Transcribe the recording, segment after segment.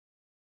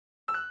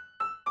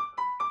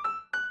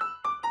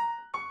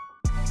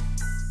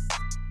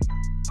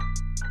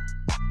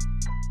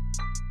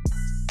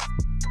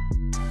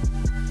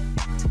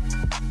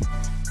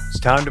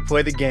time to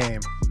play the game.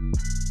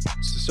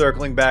 It's the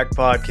Circling Back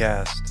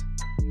podcast.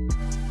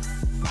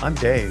 I'm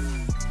Dave.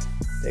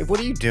 Dave, what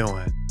are you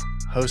doing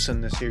hosting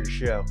this here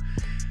show?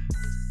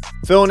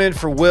 Filling in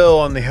for Will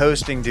on the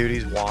hosting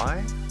duties.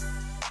 Why?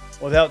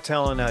 Without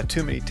telling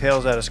too many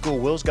tales out of school,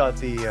 Will's got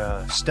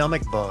the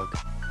stomach bug.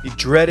 The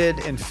dreaded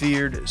and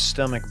feared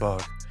stomach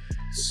bug.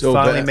 So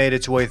finally bad. made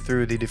its way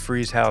through the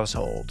DeFreeze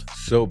household.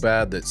 So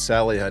bad that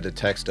Sally had to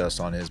text us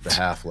on his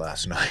behalf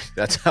last night.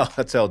 That's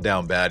how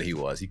down bad he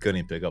was. He couldn't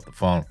even pick up the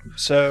phone.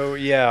 So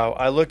yeah,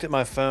 I looked at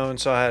my phone,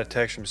 so I had a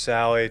text from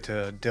Sally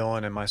to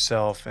Dillon and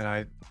myself,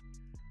 and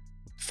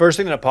first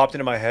thing that popped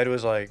into my head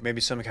was like maybe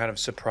some kind of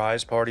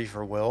surprise party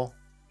for Will.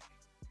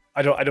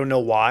 I don't know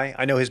why.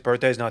 I know his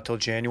birthday is not till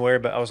January,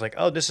 but I was like,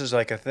 oh, this is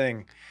like a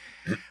thing.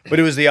 But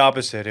it was the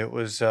opposite. It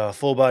was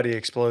full body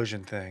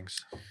explosion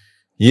things.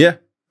 Yeah.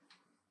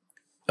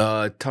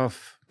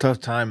 Tough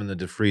time in the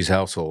DeFreeze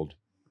household,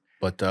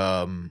 but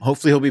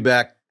hopefully he'll be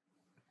back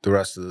the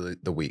rest of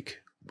the week.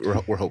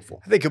 We're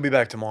hopeful. I think he'll be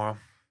back tomorrow.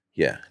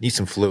 Yeah, need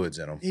some fluids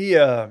in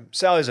him.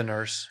 Sally's a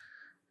nurse.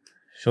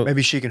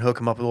 Maybe she can hook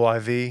him up with a little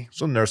IV.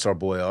 She'll nurse our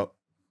boy up.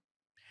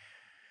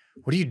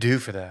 What do you do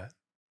for that?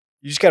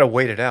 You just got to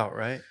wait it out,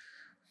 right?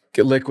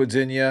 Get liquids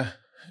in you,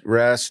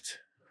 rest,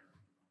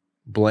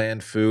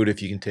 bland food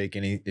if you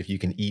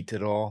can eat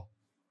at all.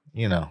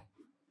 You know,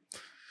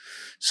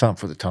 something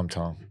for the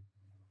tum-tum.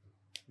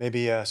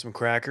 Maybe some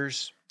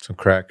crackers. Some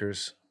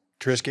crackers.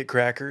 Triscuit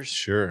crackers.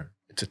 Sure.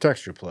 It's a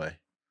texture play.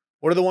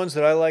 What are the ones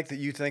that I like that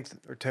you think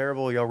are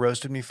terrible? Y'all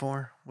roasted me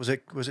for? Was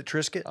it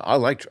Triscuit? I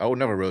would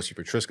never roast you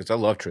for Triscuits. I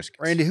love Triscuits.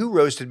 Randy, who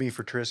roasted me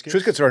for Triscuits?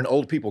 Triscuits are an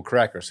old people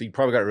cracker, so you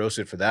probably got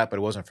roasted for that, but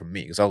it wasn't from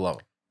me because I love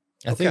them.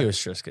 I think it was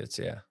Triscuits,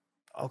 yeah.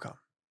 Okay.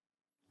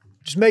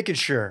 Just making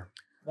sure.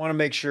 Want to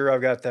make sure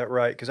I've got that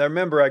right because I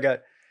remember I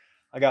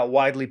got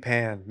widely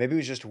panned. Maybe it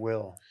was just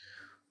Will.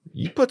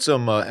 You put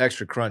some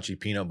extra crunchy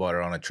peanut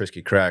butter on a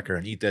Triscuit cracker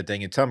and eat that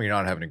thing and tell me you're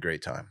not having a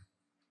great time.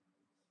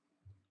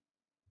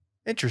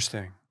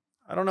 Interesting.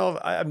 I don't know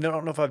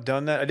if I've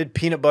done that. I did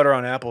peanut butter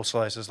on apple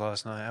slices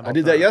last night. I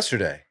did that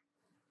yesterday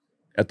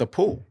at the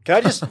pool. Can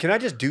I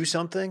just do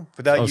something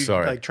without you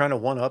sorry. like trying to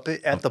one up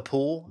it at the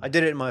pool? I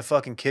did it in my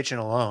fucking kitchen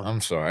alone.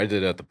 I'm sorry. I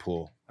did it at the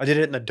pool. I did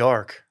it in the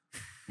dark.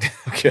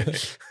 Okay.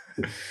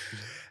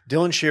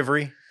 Dillon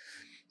Shivery.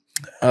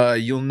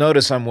 You'll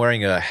notice I'm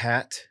wearing a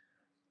hat.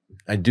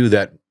 I do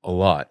that a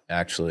lot,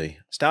 actually.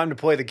 It's time to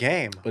play the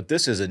game. But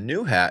this is a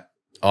new hat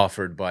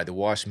offered by the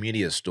Wash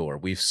Media store.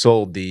 We've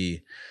sold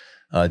the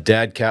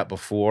dad cap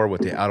before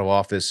with the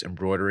out-of-office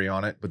embroidery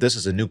on it, but this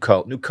is a new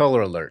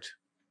color alert.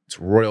 It's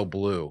royal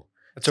blue.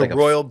 It's like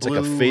royal blue.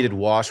 It's like a faded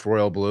wash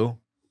royal blue.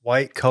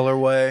 White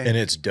colorway. And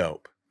it's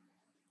dope.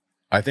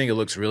 I think it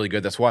looks really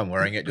good. That's why I'm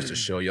wearing it, just to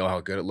show y'all how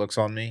good it looks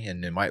on me,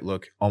 and it might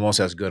look almost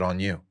as good on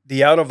you.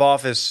 The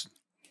out-of-office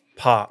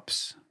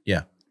pops.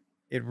 Yeah.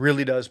 It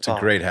really does pop. It's a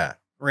great hat.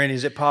 Randy,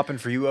 is it popping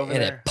for you over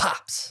and there? it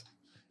pops.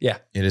 Yeah.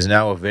 It is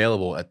now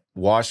available at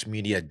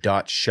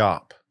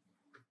washmedia.shop.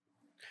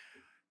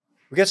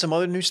 We got some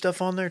other new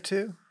stuff on there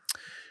too.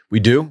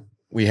 We do.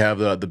 We have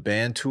the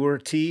band tour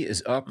tee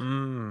is up.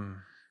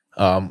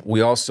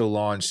 We also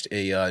launched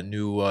a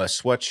new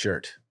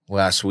sweatshirt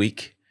last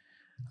week.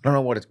 I don't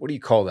know what do you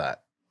call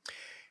that?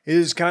 It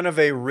is kind of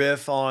a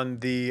riff on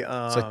the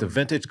it's like the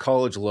vintage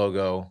college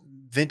logo.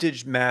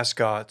 Vintage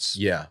mascots.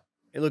 Yeah.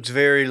 It looks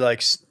very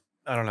like,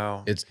 I don't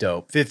know. It's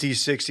dope. 50s,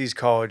 60s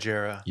college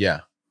era. Yeah.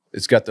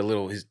 It's got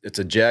it's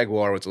a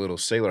jaguar with a little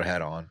sailor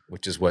hat on,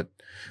 which is what.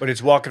 But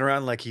it's walking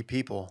around like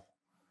people.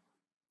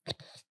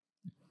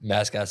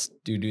 Mascots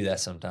do that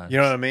sometimes. You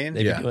know what I mean?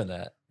 They be doing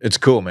that. It's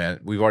cool,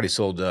 man. We've already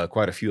sold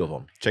quite a few of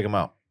them. Check them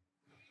out.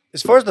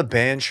 As far as the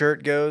band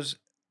shirt goes,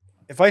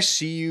 if I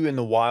see you in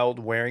the wild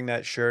wearing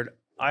that shirt,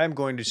 I am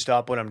going to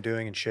stop what I'm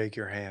doing and shake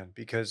your hand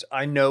because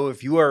I know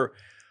if you are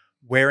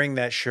wearing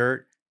that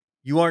shirt,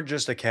 you aren't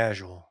just a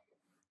casual.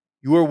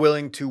 You are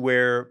willing to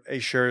wear a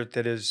shirt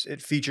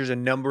it features a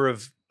number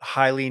of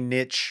highly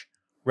niche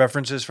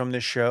references from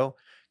this show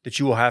that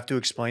you will have to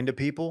explain to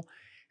people.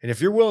 And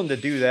if you're willing to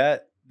do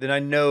that, then I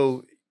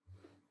know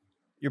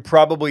you're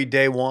probably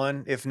day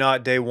one. If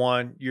not day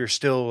one, you're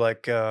still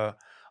like a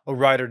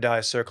ride or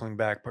die circling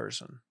back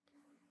person.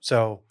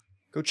 So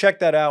go check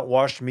that out,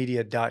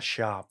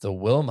 washmedia.shop. The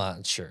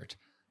Wilmot shirt.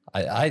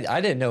 I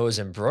didn't know it was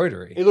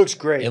embroidery. It looks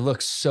great. It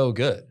looks so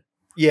good.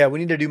 Yeah, we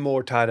need to do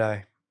more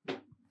tie-dye.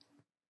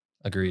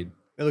 Agreed.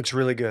 It looks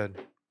really good.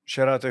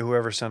 Shout out to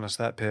whoever sent us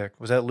that pic.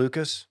 Was that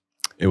Lucas?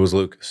 It was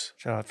Lucas.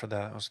 Shout out for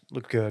that.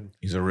 Looked good.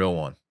 He's a real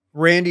one.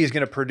 Randy is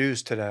going to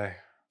produce today.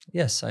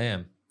 Yes, I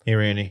am. Hey,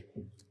 Randy.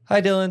 Hi,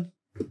 Dillon.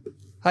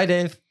 Hi,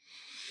 Dave.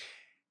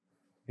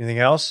 Anything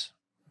else?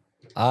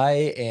 I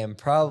am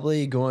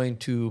probably going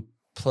to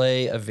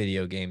play a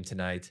video game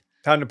tonight.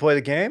 Time to play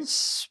the game?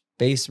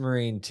 Space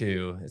Marine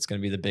 2. It's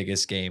going to be the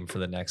biggest game for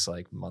the next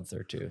month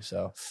or two.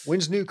 So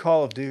when's new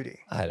Call of Duty?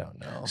 I don't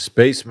know.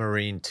 Space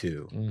Marine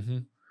 2.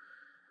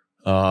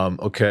 Mm-hmm.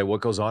 Okay,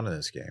 what goes on in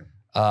this game?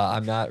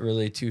 I'm not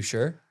really too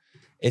sure.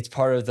 It's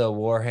part of the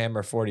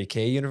Warhammer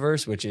 40K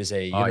universe, which is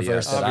a universe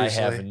yes. that I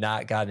Obviously. have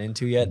not gotten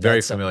into yet. Very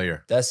That's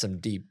familiar. That's some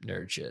deep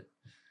nerd shit.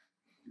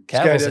 This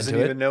guy Cavill's doesn't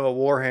into even it. know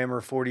what Warhammer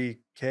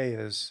 40K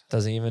is.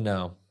 Doesn't even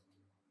know.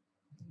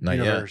 Not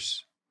yet.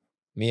 Universe.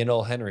 Me and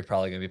old Henry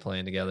probably gonna be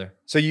playing together.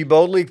 So you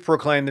boldly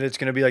proclaim that it's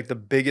going to be like the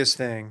biggest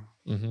thing.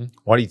 Mm-hmm.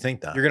 Why do you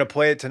think that? You're going to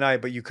play it tonight,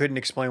 but you couldn't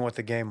explain what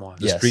the game was.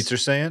 The Yes. streets are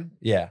saying?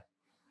 Yeah.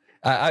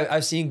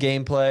 I've seen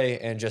gameplay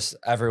and just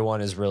everyone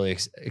is really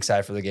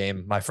excited for the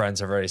game. My friends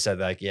have already said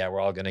like, yeah,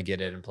 we're all going to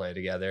get it and play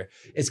together.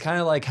 It's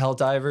kind of like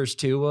Helldivers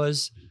 2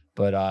 was,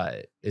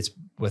 but it's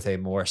with a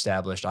more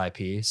established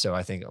IP. So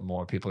I think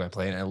more people are going to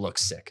play it and it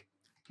looks sick.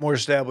 More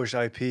established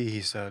IP,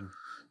 he said.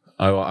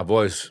 I'm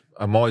always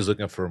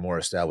looking for a more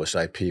established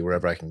IP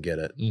wherever I can get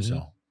it. Mhm.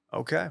 So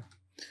Okay.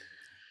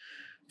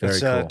 very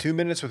It's cool. 2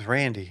 minutes with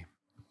Randy.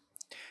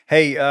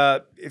 Hey,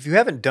 if you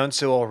haven't done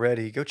so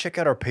already, go check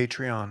out our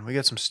Patreon. We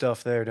got some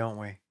stuff there, don't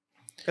we?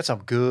 Got some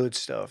good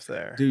stuff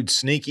there. Dude,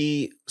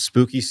 sneaky,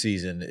 spooky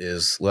season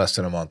is less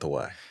than a month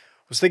away. I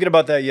was thinking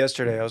about that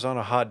yesterday. I was on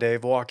a Hot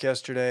Dave walk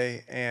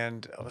yesterday,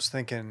 and I was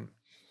thinking,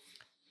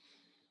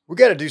 we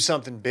got to do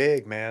something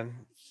big,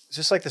 man. Is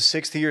this like the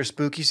 6th year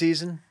spooky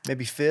season?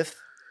 Maybe 5th?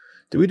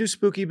 Did we do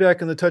spooky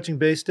back in the touching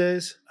base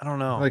days? I don't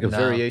know. Like a No.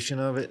 variation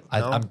of it?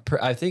 No?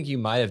 I think you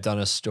might have done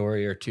a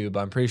story or two, but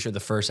I'm pretty sure the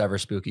first ever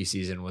spooky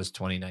season was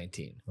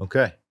 2019.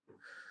 Okay.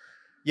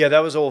 Yeah, that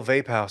was old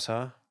Vape House,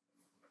 huh?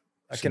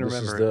 I So can this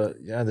remember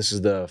is this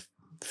is the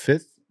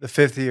fifth The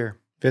 5th year.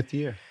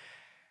 year.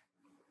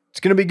 It's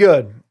going to be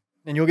good.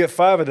 And you'll get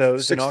 5 of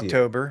those in 6th year.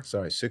 October.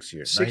 Sorry, 6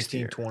 years. 6th 19,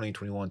 year. 20,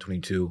 21,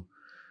 22,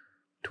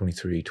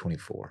 23,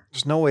 24.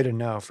 There's no way to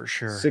know for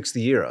sure. 6th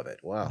year of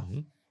it. Wow.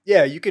 Mhm.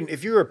 Yeah, you can,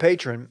 if you're a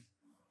patron,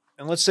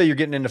 and let's say you're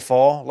getting into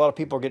fall, a lot of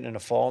people are getting into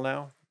fall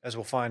now, as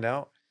we'll find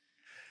out.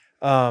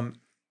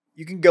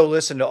 You can go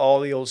listen to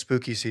all the old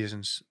spooky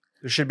seasons.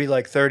 There should be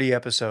like 30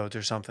 episodes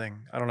or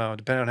something. I don't know,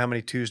 depending on how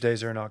many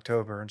Tuesdays are in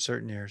October in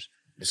certain years.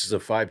 This is a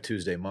 5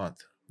 Tuesday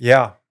month.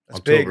 Yeah, that's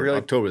October, big. Really,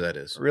 October, that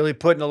is. really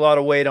putting a lot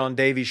of weight on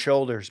Davy's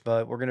shoulders,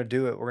 but we're gonna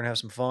do it. We're gonna have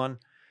some fun.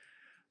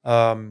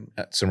 Some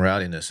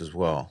rowdiness as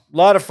well. A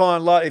lot of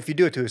fun. If you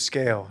do it to a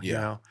scale, you Yeah.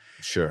 know.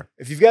 Sure.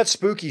 If you've got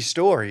spooky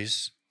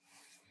stories,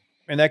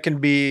 and that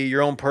can be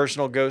your own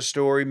personal ghost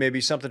story,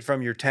 maybe something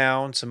from your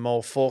town, some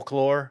old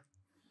folklore,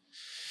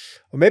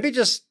 or maybe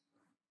just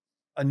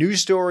a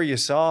news story you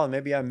saw and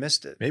maybe I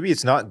missed it. Maybe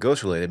it's not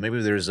ghost related.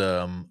 Maybe there's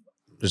a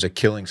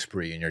killing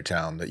spree in your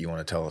town that you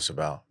want to tell us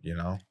about, you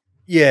know?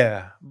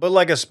 Yeah, but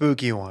like a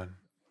spooky one.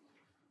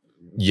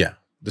 Yeah.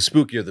 The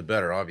spookier the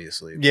better,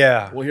 obviously.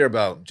 Yeah, We'll hear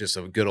about just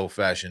a good old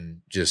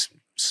fashioned just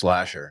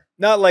slasher.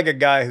 not like a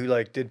guy who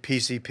like did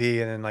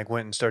PCP and then like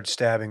went and started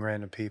stabbing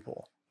random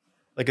people.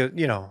 Like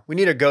we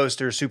need a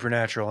ghost or a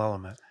supernatural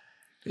element.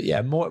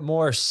 Yeah,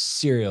 more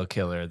serial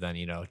killer than,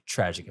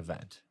 tragic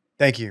event.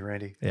 Thank you,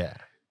 Randy. Yeah.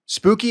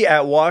 Spooky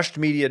at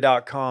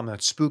washedmedia.com.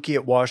 That's spooky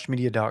at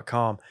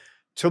washedmedia.com.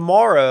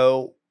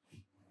 Tomorrow,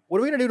 what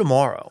are we going to do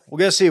tomorrow? We're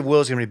going to see if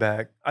Will's going to be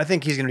back. I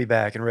think he's going to be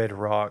back and ready to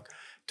rock.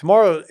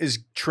 Tomorrow is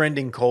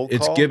trending cold call.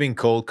 It's giving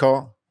cold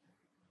call.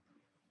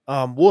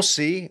 We'll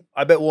see.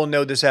 I bet we'll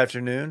know this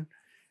afternoon.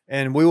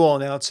 And we will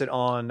announce it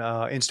on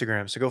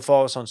Instagram. So go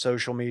follow us on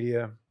social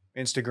media,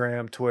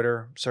 Instagram,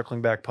 Twitter,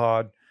 Circling Back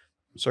Pod,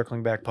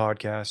 Circling Back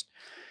Podcast.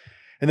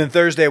 And then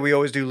Thursday, we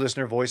always do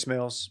listener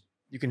voicemails.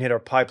 You can hit our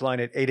pipeline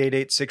at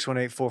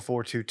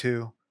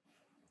 888-618-4422.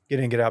 Get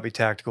in, get out, be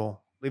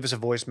tactical. Leave us a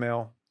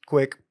voicemail,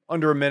 quick,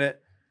 under a minute.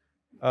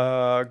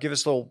 Give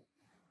us a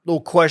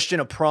little question,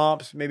 a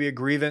prompt, maybe a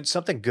grievance,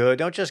 something good.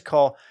 Don't just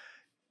call.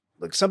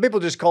 Look, some people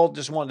just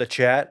wanting to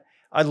chat.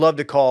 I'd love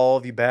to call all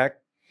of you back.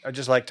 I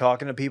just like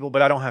talking to people,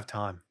 but I don't have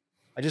time.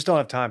 I just don't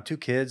have time. 2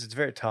 kids, it's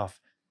very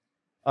tough.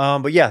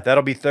 But yeah,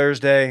 that'll be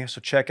Thursday,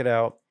 so check it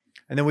out.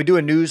 And then we do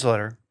a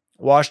newsletter,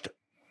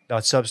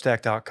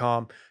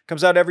 washed.substack.com.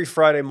 Comes out every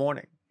Friday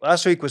morning.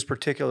 Last week was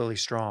particularly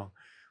strong.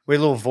 We had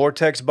a little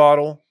Vortex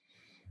bottle.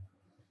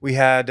 We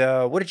had,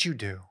 what did you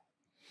do?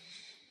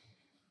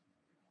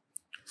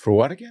 For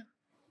what again?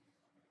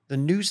 The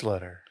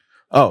newsletter.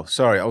 Oh,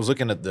 sorry. I was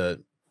looking at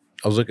the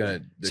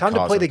It's time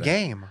to play the COSM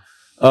thing. game.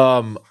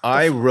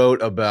 I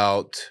wrote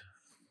about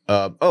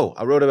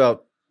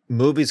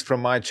movies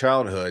from my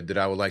childhood that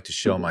I would like to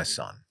show my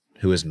son,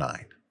 who is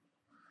 9.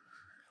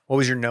 What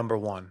was your number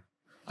one,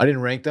 I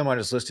didn't rank them. I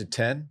just listed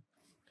 10.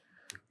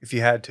 if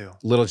you had to?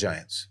 Little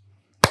Giants.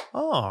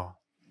 Oh,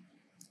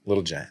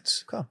 Little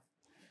Giants. okay.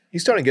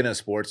 He's starting to get into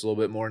sports a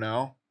little bit more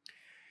now.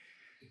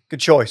 Good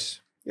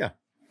choice. Yeah.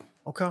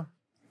 Okay.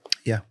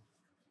 Yeah.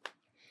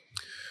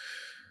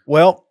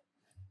 Well,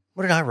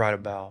 what did I write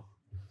about?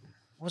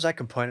 What was I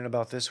complaining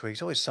about this week?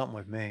 It's always something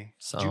with me.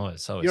 So it's You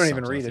always don't even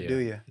something read with it, do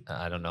you?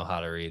 I don't know how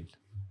to read.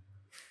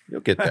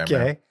 You'll get there,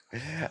 man.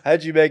 Okay.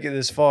 How'd you make it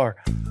this far?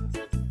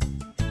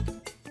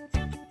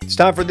 It's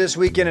time for This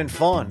Weekend in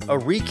Fun, a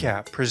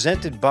recap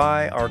presented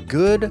by our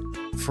good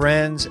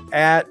friends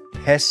at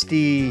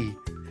Pesty.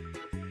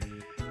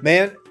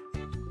 Man,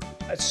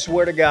 I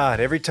swear to God,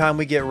 every time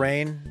we get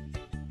rain,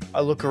 I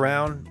look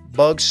around,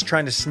 bugs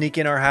trying to sneak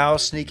in our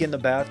house, sneak in the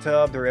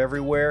bathtub. They're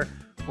everywhere.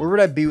 Where would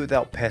I be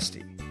without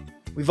Pesty?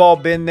 We've all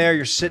been there.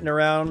 You're sitting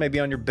around, maybe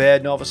on your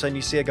bed, and all of a sudden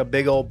you see like a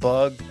big old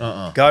bug.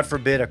 God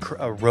forbid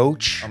a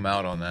roach. I'm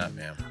out on that,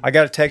 man. I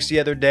got a text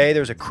the other day.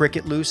 There was a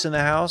cricket loose in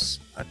the house.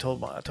 I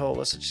told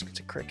Alyssa, it's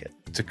a cricket.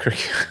 It's a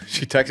cricket.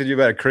 She texted you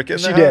about a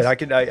cricket in the She house?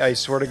 did. I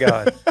swear to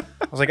God.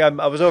 I was like,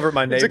 I was over at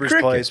my neighbor's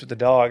cricket. place with the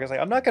dog. I was like,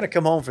 I'm not going to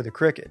come home for the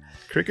cricket.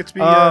 Crickets be,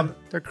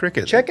 they're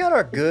cricket. Check out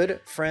our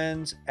good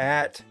friends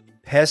at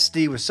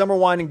Pesty. With summer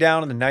winding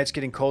down and the nights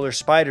getting colder,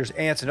 spiders,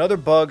 ants, and other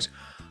bugs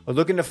are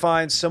looking to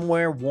find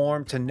somewhere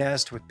warm to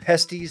nest. With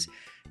Pesty's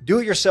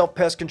do-it-yourself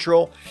pest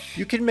control,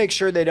 you can make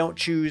sure they don't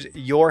choose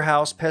your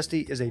house.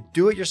 Pesty is a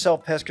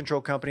do-it-yourself pest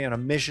control company on a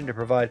mission to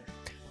provide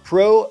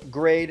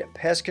pro-grade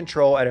pest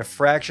control at a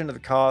fraction of the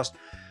cost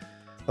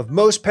of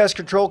most pest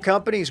control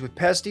companies. With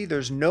Pesty,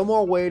 there's no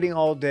more waiting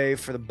all day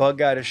for the bug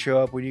guy to show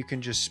up when you can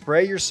just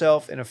spray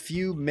yourself in a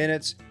few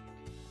minutes.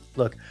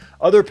 Look,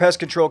 other pest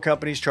control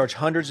companies charge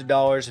hundreds of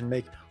dollars and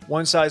make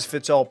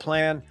one-size-fits-all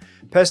plan.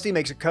 Pesty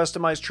makes a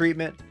customized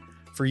treatment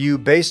for you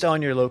based on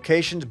your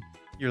location's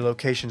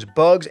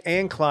bugs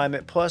and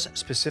climate, plus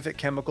specific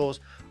chemicals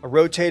are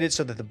rotated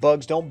so that the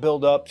bugs don't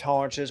build up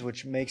tolerances,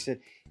 which makes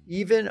it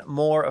even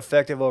more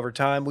effective over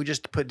time. We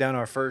just put down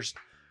our first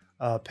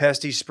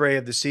Pesty spray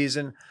of the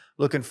season.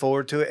 Looking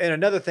forward to it. And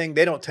another thing,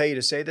 they don't tell you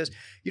to say this,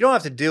 you don't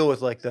have to deal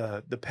with like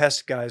the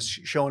pest guys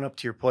showing up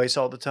to your place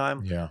all the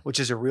time, which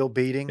is a real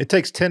beating. It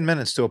takes 10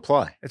 minutes to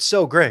apply. It's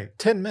so great.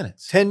 10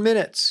 minutes. 10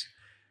 minutes.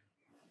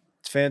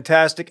 It's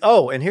fantastic.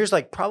 Oh, and here's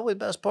like probably the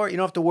best part. You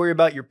don't have to worry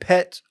about your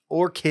pet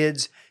or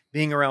kids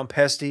being around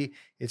Pesty.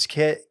 It's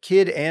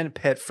kid and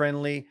pet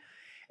friendly.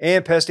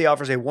 And Pesty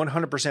offers a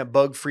 100%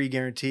 bug-free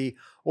guarantee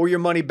or your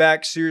money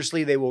back.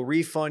 Seriously, they will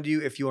refund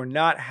you if you are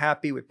not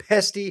happy with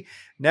Pesty.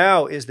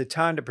 Now is the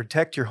time to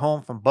protect your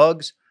home from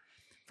bugs.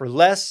 For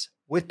less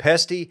with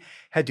Pesty,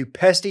 head to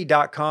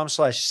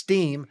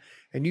pesty.com/steam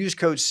and use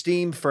code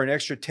STEAM for an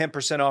extra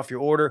 10% off your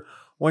order.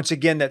 Once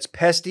again, that's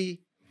Pesty,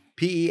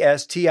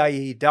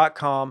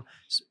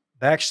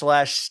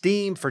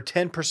 pestie.com/steam for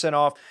 10%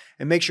 off.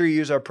 And make sure you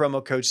use our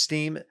promo code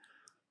STEAM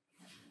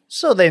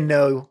so they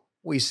know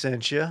we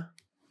sent you.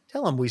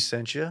 Tell them we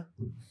sent you.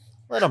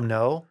 Let them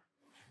know.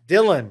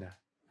 Dillon,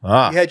 you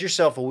had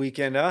yourself a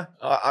weekend, huh?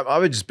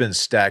 I've just been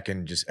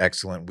stacking just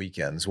excellent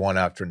weekends, one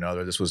after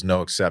another. This was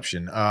no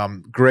exception.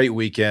 Great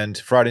weekend.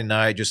 Friday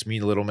night, just me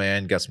and the little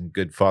man, got some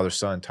good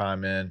father-son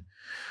time in,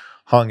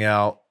 hung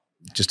out,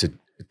 just a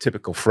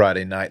typical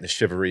Friday night in the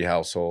Chivalry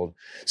household.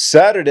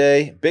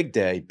 Saturday, big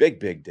day,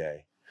 big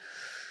day.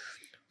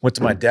 Went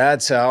to my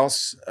dad's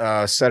house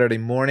Saturday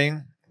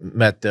morning,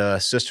 met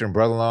sister and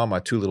brother-in-law, my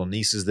two little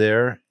nieces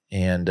there,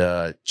 and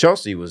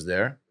Chelsea was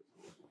there.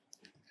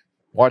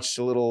 Watched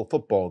a little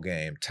football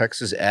game,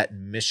 Texas at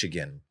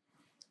Michigan.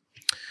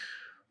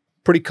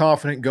 Pretty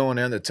confident going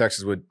in that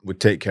Texas would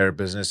take care of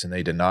business, and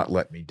they did not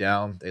let me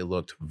down. They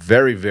looked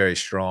very, very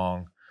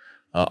strong.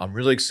 I'm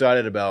really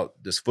excited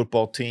about this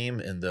football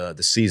team and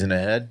the season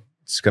ahead.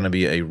 It's going to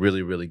be a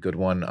really, really good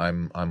one.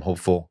 I'm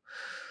hopeful.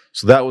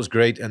 So that was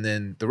great. And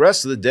then the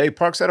rest of the day,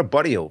 Parks had a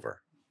buddy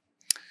over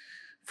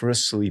for a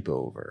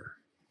sleepover.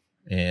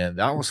 And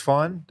that was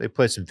fun. They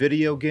played some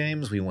video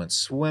games. We went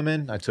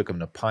swimming. I took them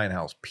to Pine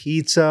House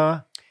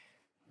Pizza.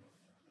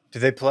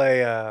 Did they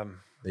play?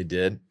 They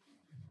did.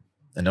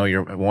 I know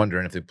you're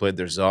wondering if they played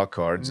their ZA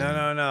cards.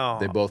 No.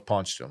 They both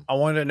punched them. I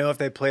wanted to know if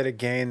they played a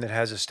game that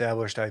has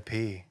established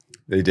IP.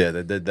 They did.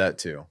 They did that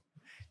too.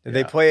 Did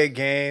they play a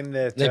game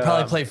that... They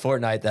probably play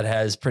Fortnite that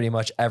has pretty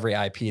much every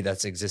IP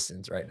that's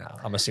existent right now,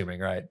 I'm assuming,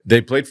 right?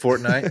 They played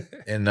Fortnite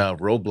and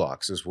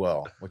Roblox as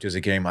well, which is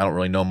a game I don't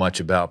really know much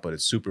about, but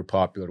it's super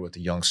popular with the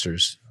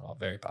youngsters. Oh,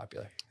 very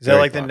popular. Is that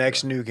like the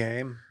next new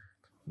game?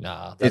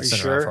 Nah, that's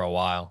been around for a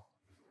while.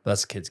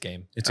 That's a kid's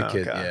game. It's a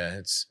kid, yeah.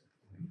 It's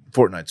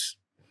Fortnite's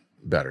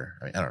better.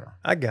 I don't know.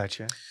 I got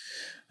you.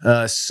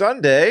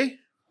 Sunday...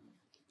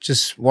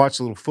 Just watched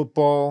a little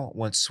football,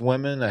 went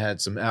swimming. I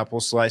had some apple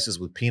slices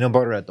with peanut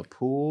butter at the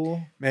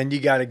pool. Man, you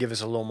got to give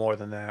us a little more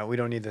than that. We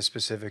don't need the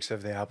specifics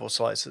of the apple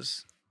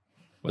slices.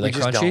 Were they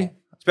crunchy?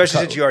 Especially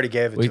since you already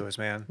gave it to us,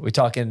 man. We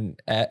talking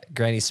at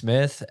Granny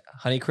Smith,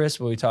 Honeycrisp?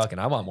 What are we talking?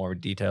 I want more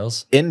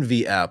details.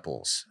 Envy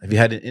apples. Have you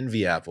had an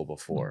Envy apple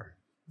before?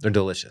 They're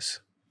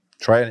delicious.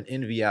 Try an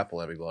Envy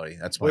apple, everybody.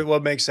 Wait,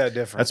 what makes that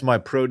different? That's my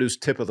produce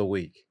tip of the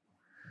week.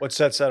 What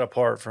sets that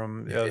apart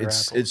from the other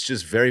apples? It's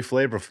just very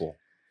flavorful.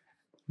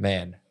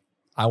 Man,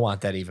 I want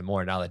that even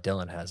more now that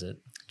Dillon has it.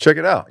 Check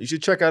it out. You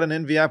should check out an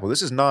Envy apple.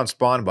 This is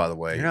non-spawn, by the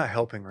way. You're not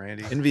helping,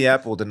 Randy. Envy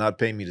apple did not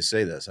pay me to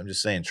say this. I'm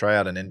just saying, try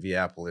out an Envy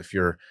apple if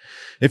your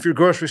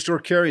grocery store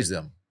carries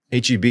them.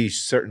 HEB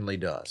certainly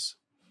does.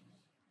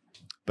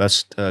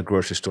 Best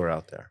grocery store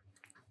out there.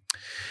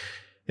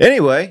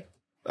 Anyway,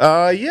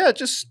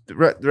 just the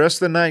rest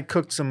of the night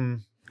cooked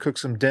some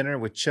dinner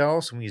with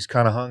Chelsea, and we just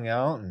kind of hung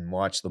out and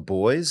watched the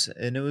boys,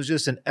 and it was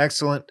just an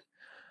excellent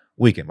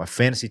weekend. My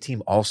fantasy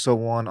team also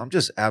won. I'm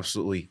just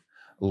absolutely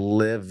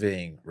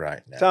living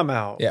right now. Time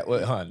out. Yeah,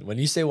 wait, hon. When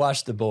you say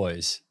watch the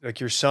boys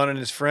Like your son and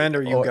his friend,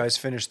 or you Or- guys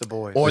finish the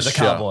boys? or The the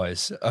show.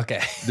 Cowboys,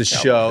 okay. The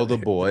show, The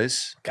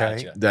Boys.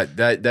 Okay.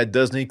 Gotcha. That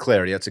does need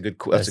clarity. That's a good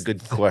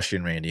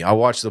question, Randy. I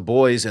watch The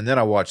Boys and then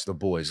I watch The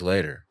Boys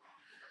later.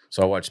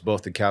 So I watched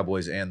both the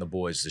Cowboys and The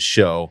Boys, the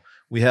show.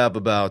 We have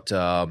about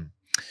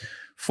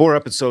 4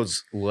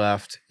 episodes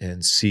left in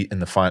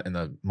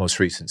the most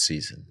recent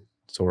season.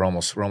 So we're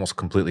almost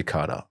completely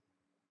caught up.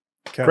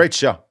 Okay. Great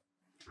show.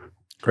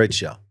 Great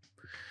show.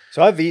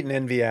 So I've eaten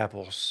envy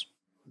apples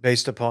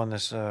based upon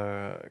this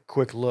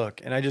quick look,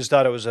 and I just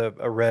thought it was a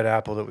red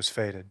apple that was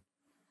faded.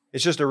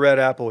 It's just a red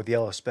apple with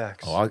yellow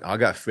specks. Oh, I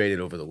got faded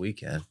over the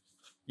weekend.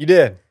 You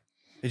did.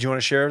 Did you want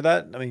to share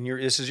that? I mean,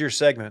 this is your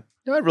segment.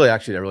 No, I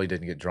really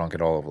didn't get drunk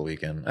at all over the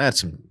weekend. I had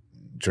some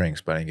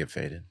drinks, but I didn't get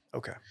faded.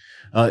 Okay.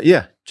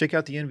 Yeah, check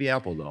out the Envy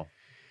apple though.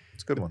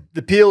 It's a good one.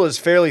 The peel is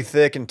fairly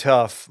thick and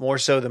tough, more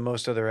so than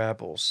most other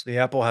apples. The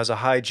apple has a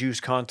high juice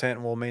content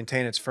and will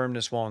maintain its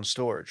firmness while in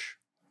storage.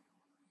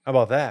 How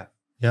about that?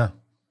 Yeah.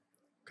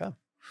 Okay.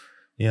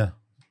 Yeah.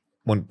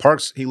 When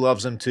Parks, he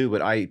loves them too,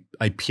 but I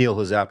peel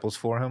his apples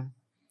for him.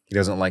 He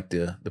doesn't like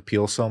the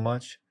peel so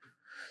much.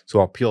 So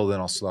I'll peel, then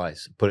I'll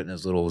slice, put it in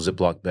his little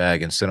Ziploc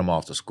bag and send him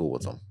off to school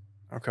with them.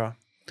 Okay.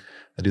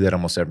 I do that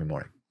almost every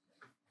morning.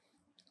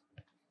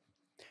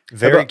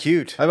 Very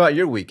cute. How about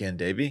your weekend,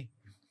 Davey?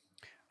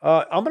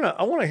 I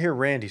want to hear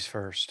Randy's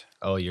first.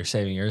 Oh, you're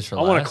saving yours for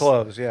I last? want to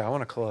close. Yeah, I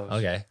want to close.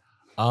 Okay.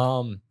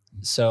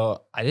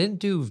 So I didn't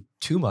do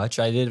too much.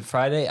 I did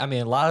Friday. I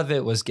mean, a lot of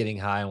it was getting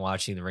high and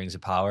watching the Rings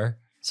of Power.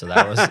 So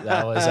that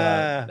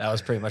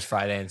was pretty much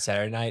Friday and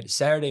Saturday night.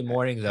 Saturday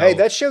morning though. Hey,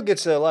 that show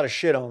gets a lot of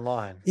shit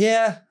online.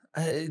 Yeah,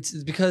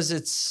 it's because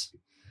it's.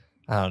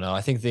 I don't know.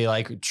 I think they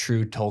like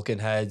true Tolkien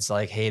heads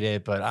like hate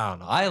it, but I don't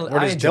know. Where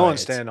does enjoy Dylan it.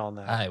 stand on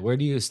that? All right, where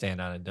do you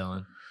stand on it,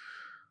 Dylan?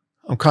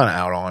 I'm kind of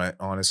out on it,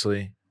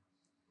 honestly.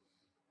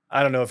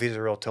 I don't know if he's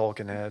a real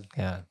Tolkien head.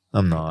 Yeah,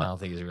 I'm I not. don't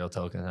think he's a real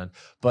Tolkien head.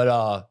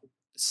 But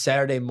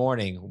Saturday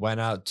morning, went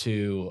out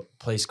to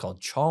a place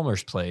called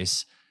Chalmers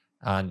Place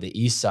on the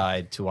east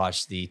side to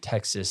watch the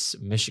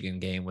Texas-Michigan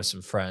game with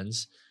some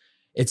friends.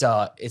 It's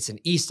an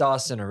East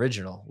Austin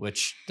original,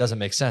 which doesn't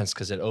make sense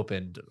because it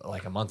opened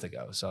like a month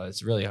ago. So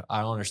it's really,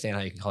 I don't understand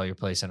how you can call your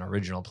place an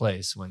original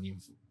place when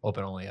you've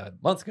opened only a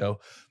month ago.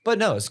 But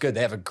no, it's good.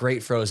 They have a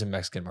great frozen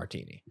Mexican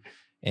martini,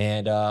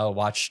 and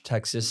watch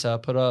Texas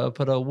put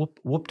a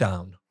whoop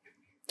down,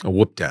 A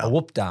whoop down. a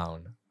whoop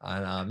down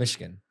on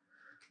Michigan.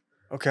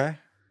 Okay.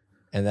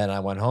 And then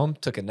I went home,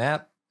 took a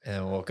nap,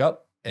 and woke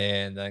up,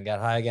 and then got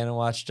high again and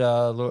watched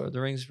the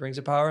Rings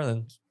of Power. And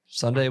then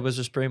Sunday was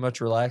just pretty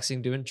much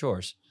relaxing, doing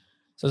chores.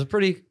 So it was a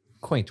pretty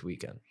quaint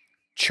weekend.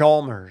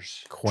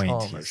 Chalmers. Quaint.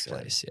 he Chalmers said.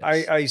 Place.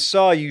 Yes. I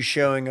saw you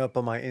showing up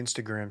on my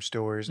Instagram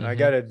stories, and I Mhm.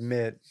 got to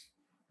admit,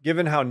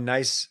 given how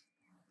nice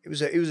it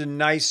was a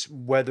nice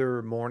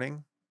weather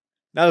morning.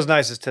 Not as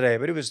nice as today,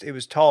 but it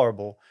was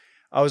tolerable.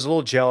 I was a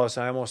little jealous.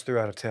 I almost threw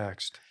out a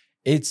text.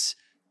 It's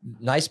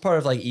nice part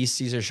of like East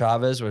Cesar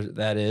Chavez, where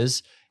that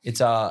is. It's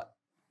like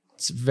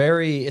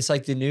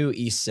the new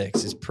East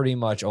 6. It's pretty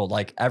much old.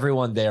 Like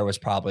everyone there was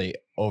probably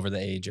over the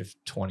age of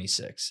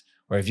 26.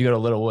 Where if you go to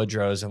Little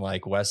Woodrow's and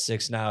like West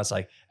 6 now, it's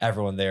like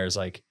everyone there is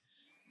like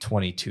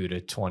 22 to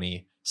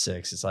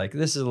 26. It's like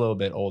this is a little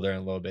bit older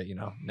and a little bit,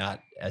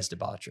 not as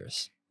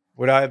debaucherous.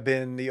 Would I have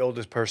been the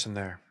oldest person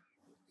there?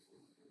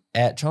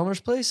 At Chalmers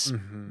Place?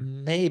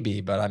 Mm-hmm. Maybe,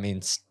 but I mean,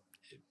 it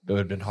would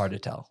have been hard to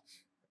tell.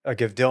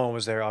 Like if Dylan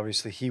was there,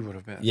 obviously he would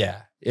have been.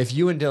 Yeah. If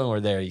you and Dylan were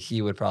there,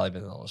 he would probably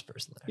been the oldest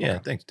person there. Yeah,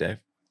 thanks, Dave.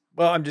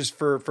 Well, I'm just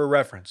for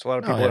reference. A lot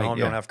of people yeah, at home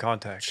yeah. don't have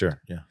contact.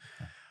 Sure. Yeah.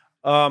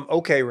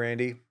 Okay,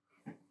 Randy.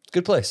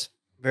 Good place.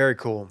 Very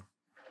cool.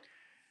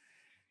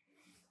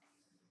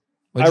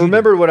 What'd I you do?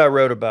 remembered what I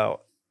wrote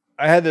about.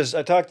 I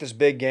talked this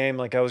big game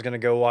like I was going to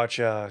go watch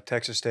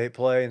Texas State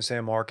play in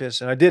San Marcos,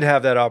 and I did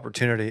have that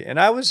opportunity, and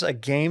I was a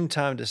game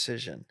time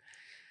decision.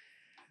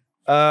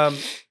 I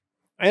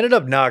ended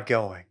up not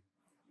going.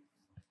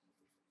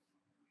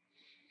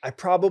 I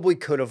probably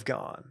could have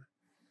gone.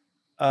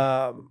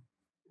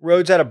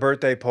 Rhodes had a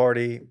birthday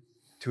party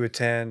to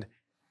attend.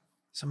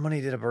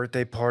 Somebody did a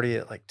birthday party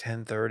at like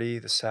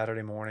 10:30 the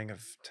Saturday morning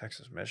of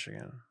Texas,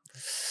 Michigan.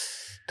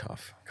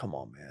 Tough. Come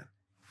on, man.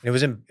 It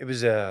was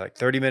like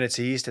 30 minutes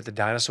east at the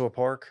dinosaur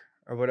park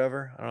or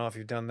whatever. I don't know if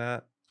you've done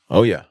that.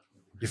 Oh yeah.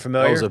 You That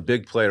familiar? was a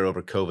big player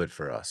over COVID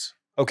for us.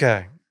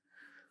 Okay.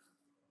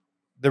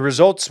 The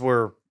results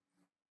were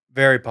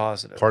very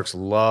positive. Parks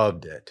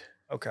loved it.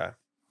 Okay.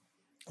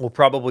 We'll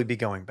probably be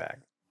going back.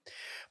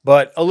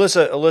 But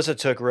Alyssa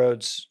took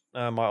Rhodes,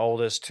 my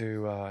oldest,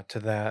 to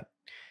that.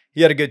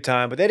 He had a good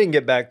time, but they didn't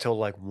get back till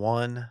like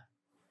 1.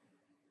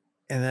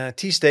 And the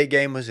T-State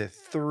game was at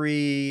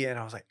 3, and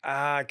I was like,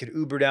 I could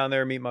Uber down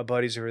there and meet my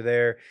buddies who were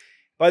there.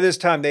 By this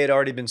time, they had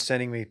already been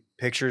sending me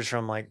pictures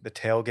from like the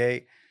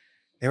tailgate.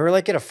 They were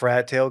like at a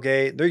frat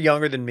tailgate. They're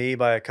younger than me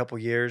by a couple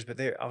years, but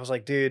I was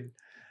like, dude,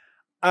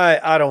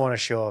 I don't want to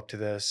show up to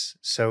this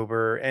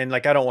sober, and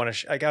like I don't want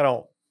to I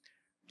don't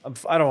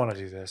want to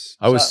do this.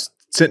 I was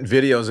Sent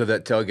videos of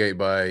that tailgate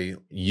by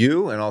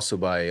you and also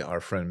by our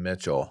friend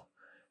Mitchell,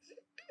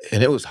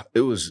 and it was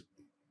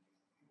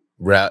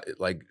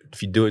like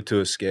if you do it to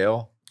a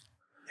scale,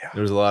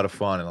 there was a lot of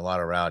fun and a lot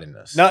of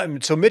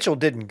rowdiness. So Mitchell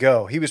didn't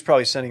go. He was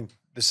probably sending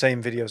the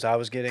same videos I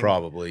was getting.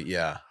 Probably,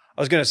 yeah.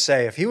 I was gonna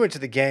say if he went to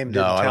the game,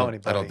 didn't tell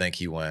anybody. I don't think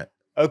he went.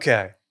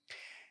 Okay.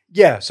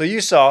 Yeah, so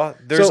you saw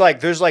there's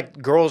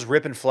like girls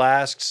ripping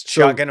flasks,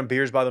 shotgunning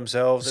beers by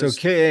themselves. So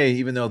KA,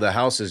 even though the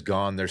house is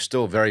gone, they're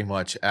still very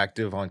much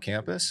active on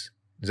campus.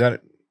 Is that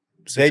it?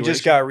 They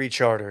just got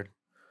rechartered.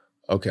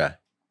 Okay.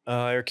 They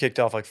were kicked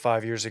off like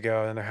 5 years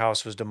ago, and their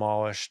house was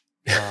demolished.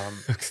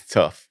 It's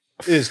tough.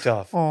 It is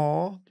tough.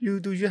 Oh,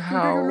 you do your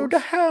house. The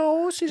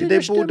house. Did they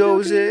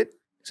bulldoze it?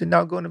 Is it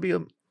now going to be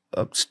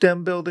a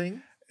STEM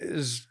building?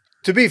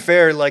 To be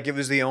fair, like it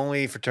was the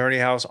only fraternity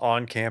house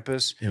on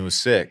campus. It was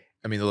sick.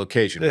 I mean, the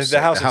location was the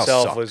sick. house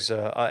itself sucked. was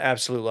an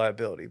absolute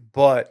liability,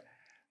 but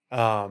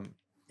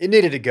it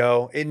needed to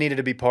go. It needed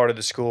to be part of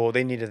the school.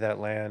 They needed that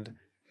land.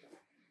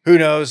 Who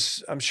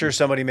knows? I'm sure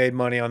somebody made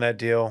money on that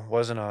deal.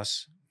 Wasn't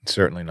us.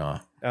 Certainly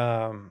not.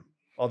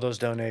 All those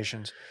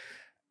donations.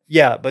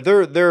 Yeah, but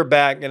they're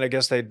back, and I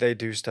guess they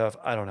do stuff.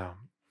 I don't know,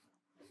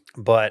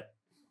 but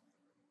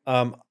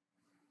I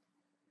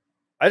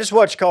just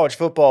watched college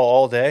football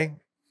all day,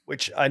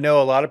 which I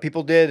know a lot of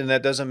people did, and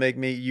that doesn't make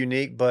me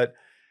unique, but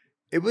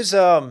it was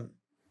I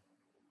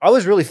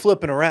was really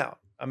flipping around.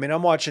 I mean,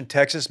 I'm watching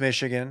Texas,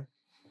 Michigan.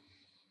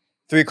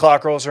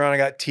 3:00 rolls around. I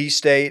got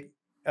T-State,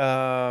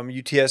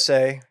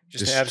 UTSA.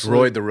 Just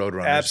destroyed the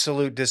Roadrunners.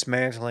 Absolute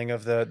dismantling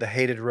of the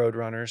hated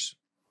Roadrunners.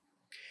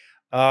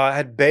 I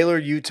had Baylor,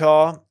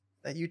 Utah.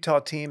 That Utah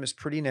team is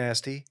pretty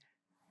nasty.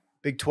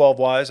 Big 12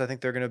 wise. I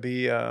think they're going to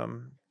be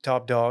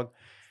top dog.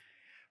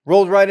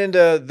 Rolled right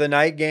into the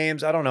night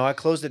games. I don't know. I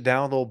closed it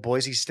down with old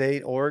Boise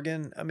State,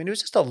 Oregon. I mean, it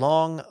was just a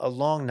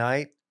long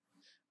night.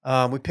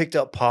 We picked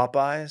up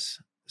Popeyes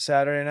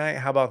Saturday night.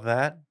 How about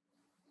that?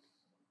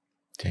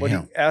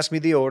 Damn. Ask me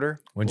the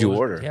order. What'd you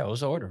order? Yeah, what was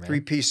the order, man?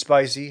 3-piece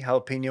spicy,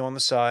 jalapeno on the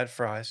side,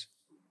 fries.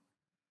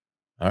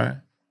 All right.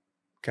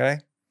 Okay.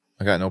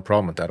 I got no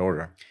problem with that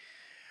order.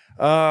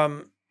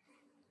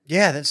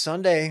 Yeah, then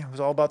Sunday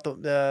was all about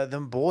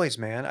them boys,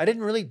 man. I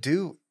didn't really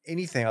do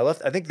anything. I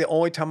think the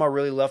only time I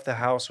really left the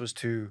house was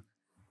to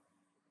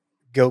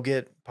go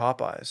get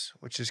Popeyes,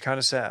 which is kind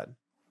of sad.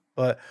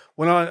 But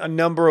went on a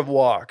number of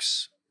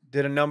walks,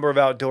 did a number of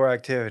outdoor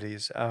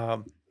activities.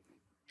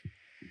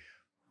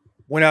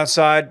 Went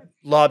outside,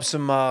 lobbed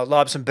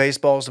some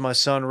baseballs to my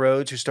son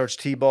Rhodes, who starts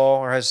T-ball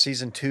or has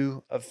season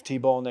 2 of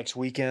T-ball next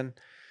weekend.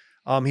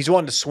 He's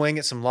wanting to swing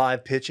at some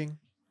live pitching.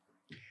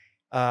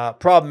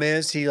 Problem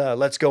is he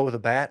lets go with a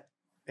bat,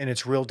 and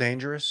it's real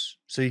dangerous.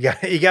 So you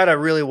got to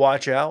really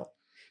watch out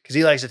because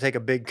he likes to take a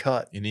big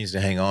cut. He needs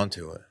to hang on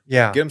to it.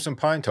 Yeah, Get him some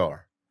pine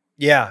tar.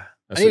 Yeah,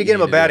 That's I need to what get you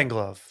him a need to batting do.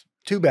 glove,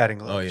 2 batting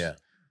gloves. Oh yeah,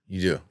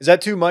 you do. Is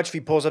that too much if he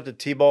pulls up the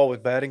T-ball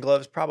with batting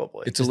gloves?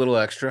 Probably. It's a little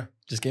extra.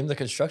 Just give him the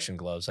construction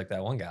gloves like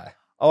that one guy.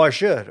 Oh, I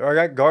should. Or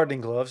I got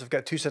gardening gloves. I've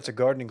got 2 sets of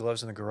gardening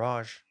gloves in the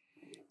garage.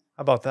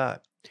 How about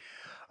that?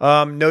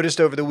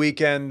 Noticed over the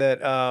weekend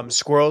that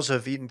squirrels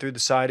have eaten through the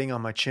siding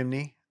on my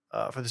chimney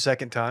for the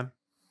second time.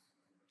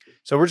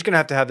 So we're just gonna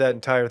have to have that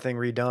entire thing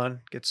redone.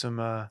 Get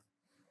some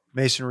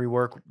masonry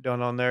work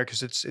done on there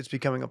because it's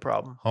becoming a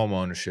problem. Home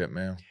ownership,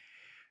 man.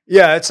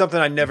 Yeah, it's something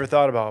I never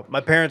thought about.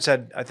 My parents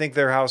had, I think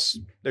their house,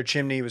 their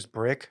chimney was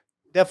brick.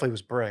 Definitely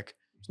was brick.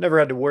 Just never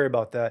had to worry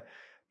about that.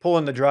 Pull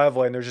in the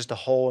driveway and there's just a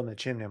hole in the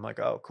chimney. I'm like,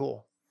 oh,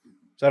 cool.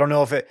 So I don't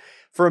know if it,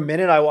 for a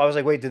minute, I was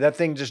like, wait, did that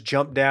thing just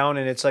jump down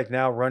and it's like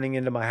now running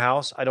into my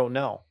house? I don't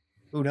know.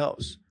 Who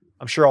knows?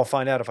 I'm sure I'll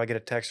find out if I get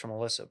a text from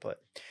Alyssa. But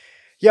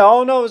yeah,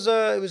 all I know is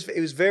it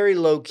was very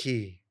low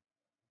key.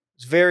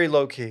 It's very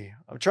low key.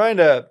 I'm trying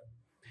to,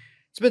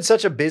 it's been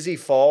such a busy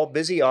fall,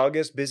 busy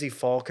August, busy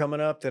fall coming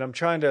up that I'm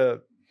trying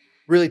to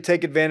really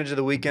take advantage of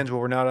the weekends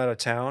where we're not out of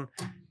town.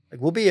 Like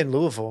we'll be in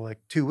Louisville like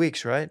 2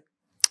 weeks, right?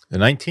 The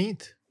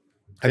 19th.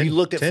 Have you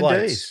looked at 10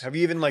 flights? days. Have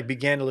you even like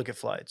began to look at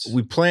flights?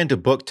 We plan to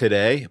book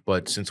today,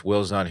 but since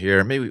Will's not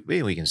here, maybe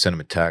we can send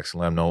him a text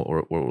and let him know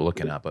what we're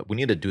looking at. But we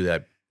need to do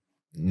that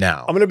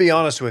now. I'm going to be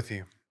honest with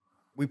you.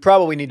 We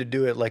probably need to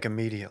do it like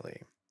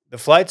immediately. The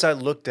flights I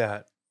looked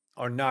at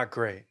are not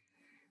great.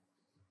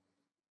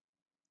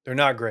 They're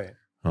not great.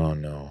 Oh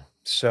no.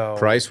 So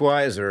Price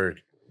wise or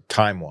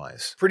time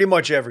wise? pretty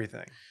much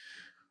everything.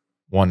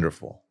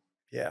 Wonderful.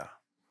 Yeah.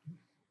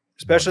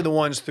 Especially the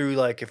ones through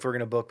like if we're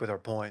going to book with our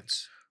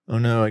points. Oh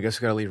no, I guess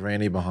I gotta leave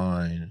Randy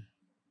behind.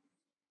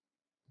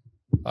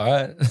 All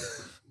right.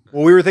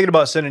 Well, we were thinking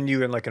about sending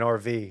you in like an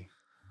RV.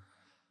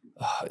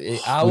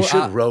 We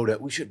should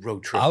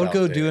road trip. I would out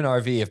go there. do an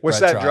RV if What's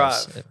Brett that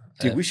drives. drive?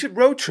 Dude, we should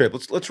road trip.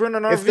 Let's run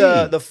an If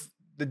RV.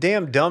 the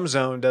damn dumb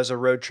zone does a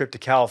road trip to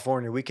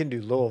California, we can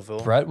do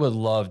Louisville. Brett would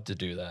love to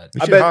do that.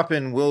 We I should bet- hop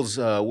in Will's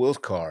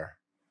car.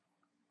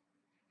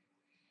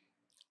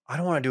 I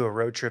don't want to do a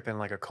road trip in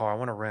like a car. I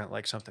want to rent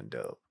like something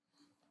dope.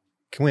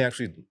 Can we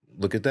actually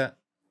look at that?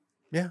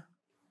 Yeah.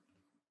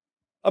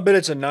 I bet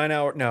it's a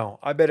 9-hour. No,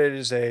 I bet it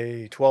is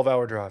a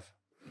 12-hour drive.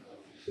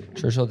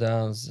 Churchill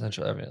Downs,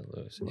 Central Avenue,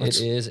 Lewis.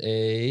 It is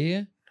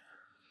a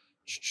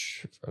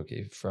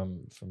okay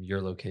from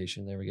your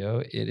location. There we go.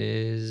 It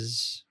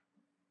is.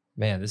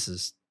 Man, this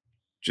is.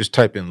 Just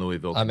type in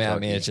Louisville, I Kentucky.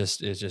 mean, it's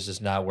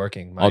just not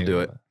working. I'll do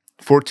it.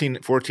 14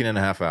 and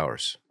a half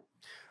hours.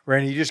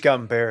 Randy, you just got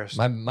embarrassed.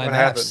 My What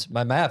maps, happened?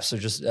 my maps are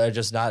just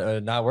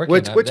not working.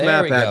 Which There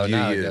map we app go. do you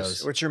Now it use?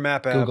 goes. What's your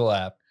map app? Google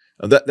app.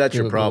 Oh, that's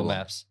your Google problem.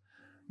 Maps.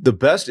 The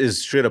best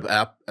is straight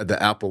up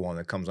the Apple one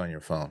that comes on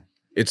your phone.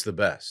 It's the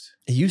best.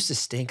 It used to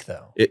stink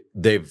though.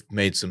 They've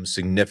made some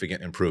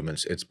significant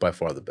improvements. It's by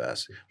far the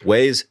best.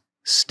 Waze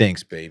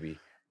stinks, baby.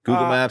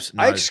 Google Maps,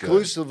 not I as good.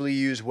 exclusively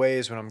use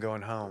Waze when I'm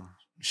going home.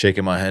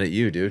 Shaking my head at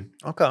you, dude.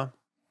 Okay.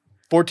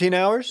 14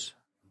 hours?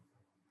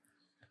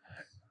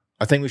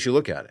 I think we should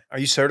look at it. Are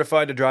you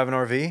certified to drive an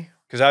RV?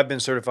 Because I've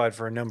been certified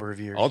for a number of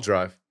years. I'll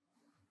drive.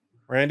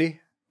 Randy?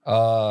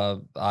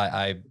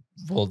 I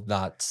will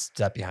not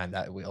step behind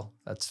that wheel.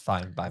 That's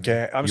fine by me.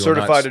 Okay. I'm You will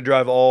certified not- to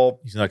drive all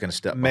He's not going to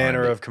step manner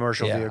behind it. of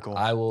commercial Yeah, vehicle.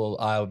 I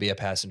will be a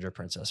passenger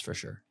princess for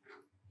sure.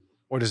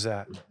 What is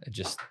that?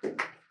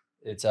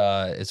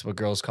 It's what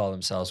girls call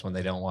themselves when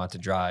they don't want to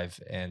drive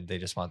and they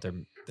just want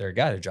their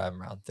guy to drive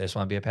them around. They just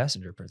want to be a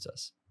passenger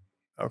princess.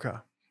 Okay.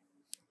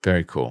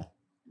 Very cool.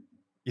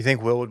 You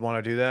think Will would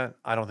want to do that?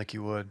 I don't think he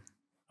would.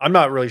 I'm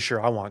not really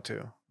sure I want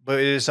to, but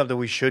it is something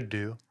we should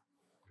do.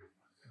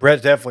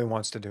 Brett definitely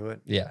wants to do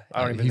it. Yeah,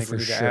 I don't even he think we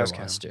for need to sure ask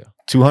wants him. to.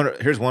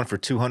 200. Here's one for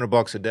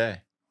 $200 a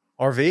day.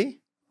 RV?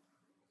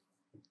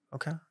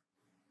 Okay.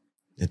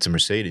 It's a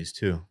Mercedes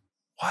too.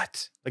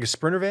 What? Like a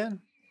Sprinter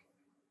van?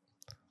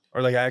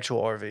 Or like an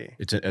actual RV?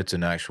 It's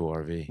an actual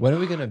RV. When are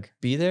we gonna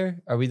be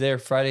there? Are we there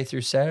Friday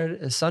through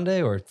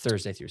Sunday, or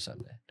Thursday through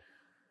Sunday?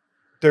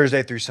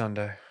 Thursday through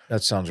Sunday.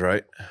 That sounds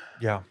right.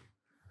 Yeah.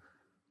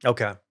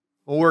 Okay.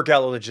 We'll work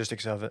out the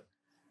logistics of it.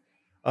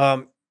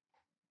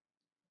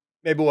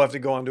 Maybe we'll have to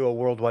go onto a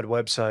worldwide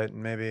website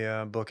and maybe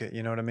book it.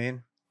 You know what I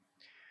mean?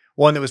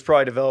 One that was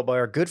probably developed by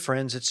our good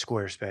friends at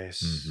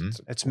Squarespace.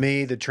 Mhm. It's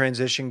me, the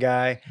transition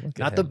guy. Look at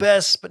Not the him.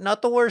 best, but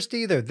not the worst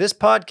either. This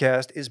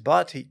podcast is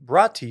brought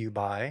to you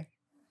by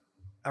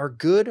our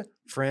good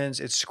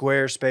friends at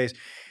Squarespace.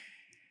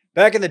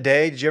 Back in the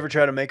day, did you ever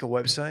try to make a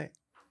website?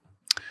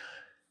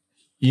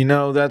 You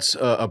know, that's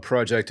a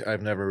project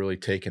I've never really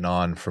taken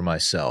on for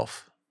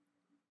myself.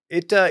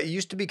 It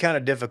used to be kind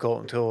of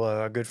difficult until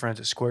our good friends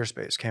at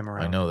Squarespace came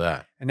around. I know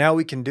that. And now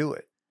we can do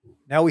it.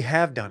 Now we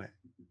have done it.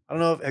 I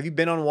don't know. Have you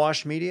been on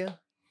Wash Media?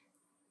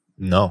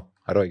 No.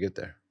 How do I get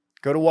there?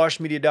 Go to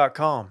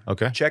washmedia.com.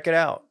 Okay. Check it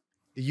out.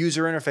 The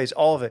user interface,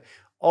 all of it,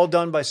 all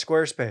done by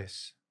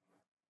Squarespace.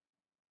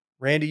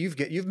 Randy,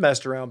 you've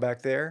messed around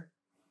back there,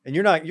 and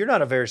you're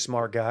not a very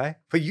smart guy,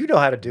 but you know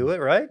how to do it,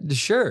 right?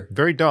 Sure.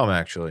 Very dumb,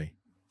 actually.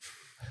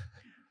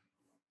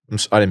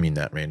 I didn't mean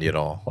that, Randy, at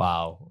all.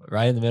 Wow.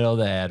 Right in the middle of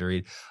the ad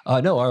read.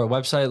 No, our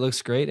website looks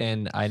great,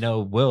 and I know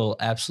Will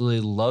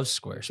absolutely loves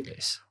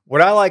Squarespace. What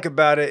I like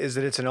about it is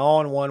that it's an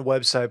all-in-one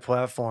website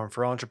platform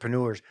for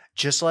entrepreneurs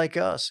just like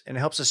us, and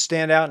it helps us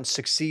stand out and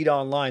succeed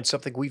online,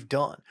 something we've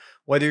done.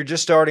 Whether you're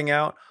just starting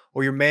out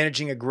or you're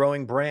managing a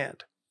growing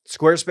brand,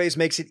 Squarespace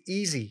makes it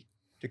easy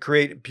to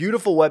create a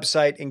beautiful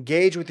website,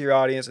 engage with your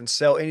audience, and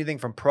sell anything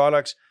from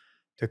products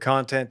to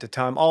content to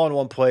time, all in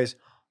one place,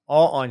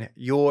 all on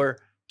your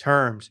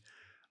terms.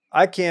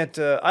 I didn't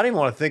even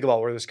want to think about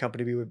where this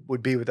company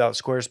would be without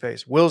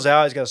Squarespace. Will's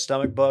out. He's got a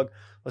stomach bug.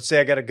 Let's say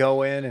I got to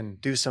go in and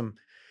do some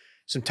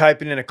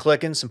typing and a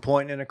clicking, some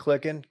pointing and a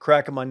clicking,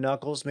 cracking my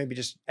knuckles, maybe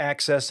just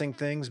accessing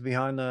things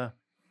behind the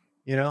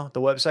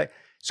website.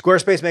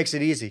 Squarespace makes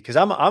it easy because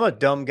I'm a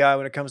dumb guy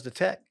when it comes to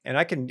tech, and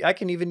I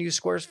can even use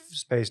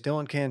Squarespace.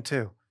 Dylan can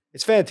too.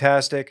 It's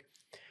fantastic.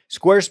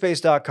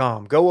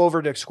 Squarespace.com. Go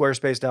over to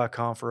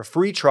squarespace.com for a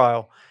free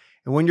trial,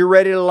 and when you're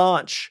ready to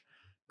launch,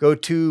 go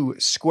to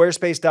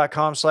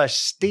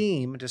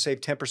squarespace.com/steam to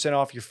save 10%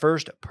 off your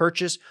first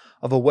purchase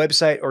of a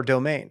website or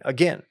domain.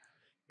 Again,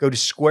 go to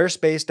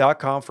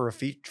squarespace.com for a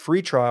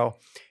free trial.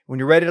 When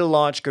you're ready to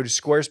launch, go to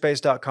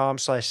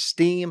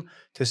squarespace.com/steam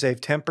to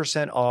save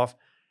 10% off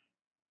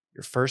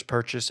your first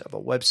purchase of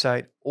a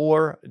website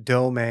or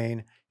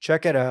domain.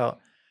 Check it out.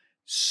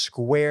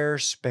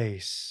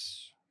 Squarespace.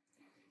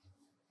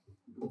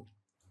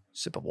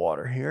 Sip of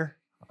water here.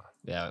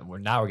 Yeah, we're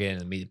getting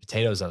to the meat and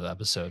potatoes of the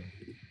episode.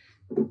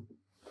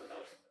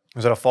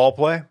 Was that a fall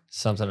play?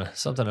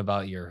 Something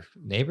about your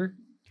neighbor?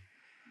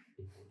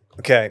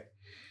 Okay.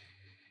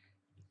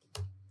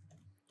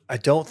 I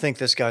don't think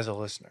this guy's a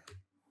listener,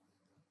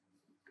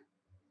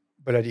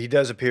 but he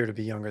does appear to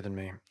be younger than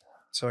me,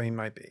 so he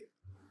might be.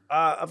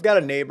 I've got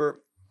a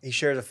neighbor. He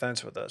shares a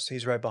fence with us.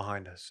 He's right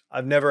behind us.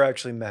 I've never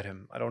actually met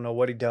him. I don't know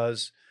what he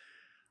does.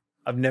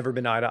 I've never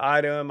been eye to eye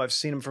to him. I've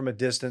seen him from a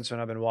distance when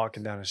I've been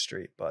walking down the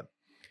street, but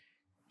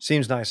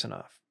seems nice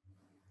enough.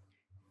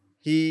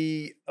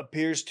 He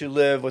appears to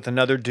live with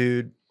another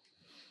dude,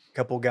 a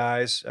couple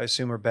guys, I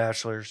assume are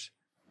bachelors.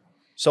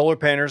 Solar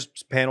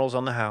panels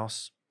on the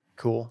house.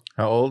 Cool.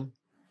 How old?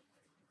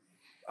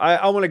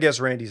 I want to guess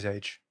Randy's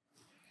age.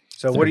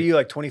 So 30. what are you,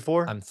 like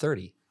 24? I'm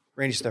 30.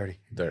 Randy's 30.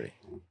 30.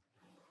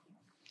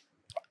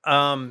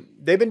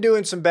 They've been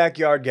doing some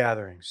backyard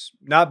gatherings.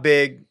 Not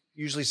big.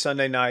 Usually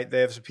Sunday night.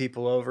 They have some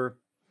people over,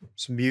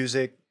 some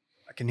music.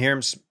 I can hear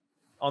them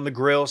on the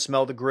grill,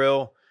 smell the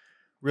grill,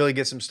 really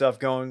get some stuff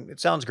going. It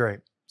sounds great.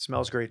 It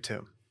smells great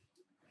too.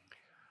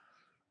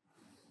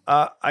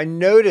 I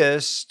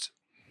noticed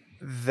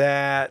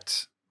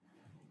that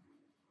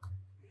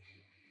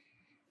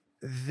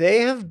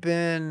they have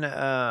been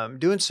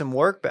doing some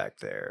work back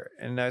there,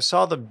 and I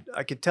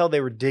could tell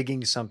they were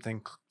digging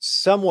something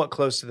somewhat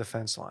close to the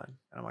fence line.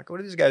 And I'm like, what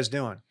are these guys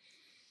doing?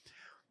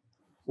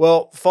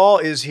 Well, fall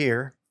is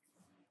here,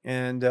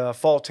 and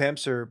fall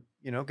temps are,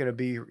 going to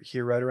be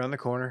here right around the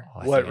corner.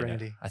 Oh, What,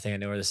 Randy? I think I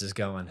know where this is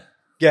going.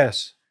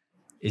 Yes.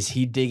 Is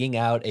he digging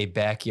out a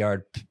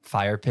backyard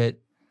fire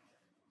pit?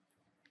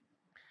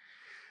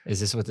 Is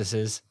this what this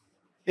is?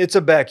 It's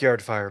a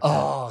backyard fire pit.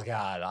 Oh,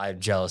 God. I'm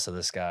jealous of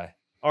this guy.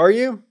 Are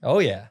you? Oh,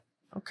 yeah.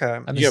 Okay.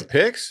 You have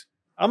pics?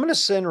 I'm going to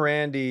send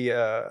Randy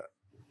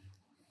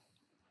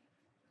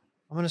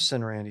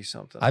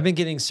something. I've been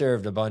getting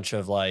served a bunch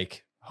of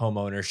like home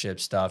ownership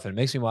stuff, and it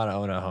makes me want to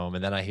own a home.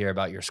 And then I hear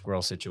about your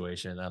squirrel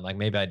situation, and I'm like,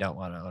 maybe I don't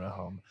want to own a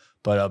home.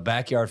 But a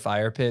backyard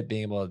fire pit,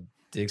 being able to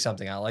dig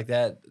something out like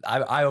that,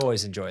 I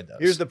always enjoyed those.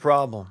 Here's the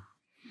problem.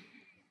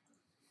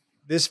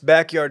 This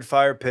backyard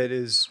fire pit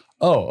is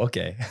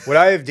okay. what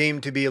I have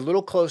deemed to be a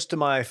little close to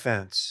my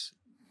fence,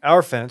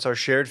 our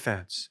shared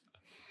fence.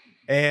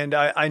 And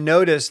I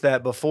noticed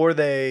that before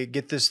they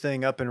get this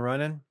thing up and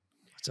running,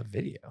 It's a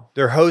video.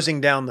 they're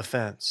hosing down the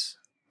fence.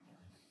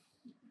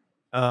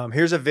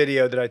 Here's a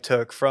video that I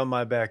took from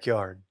my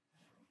backyard.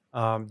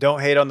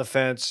 Don't hate on the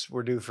fence.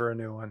 We're due for a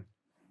new one.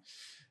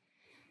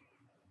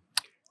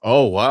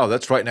 Oh, wow.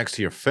 That's right next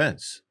to your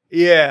fence.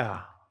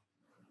 Yeah,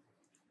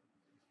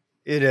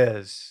 it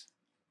is.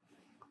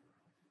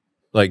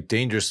 Like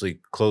dangerously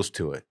close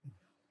to it.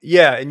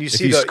 Yeah, and you If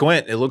see you the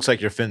squint, it looks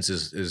like your fence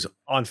is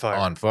on fire.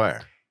 on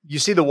fire. You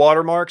see the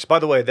watermarks. By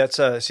the way, that's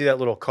see that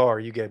little car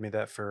you gave me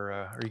that for,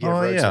 or you gave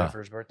Rhodes for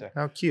his birthday.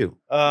 How cute.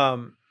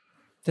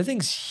 The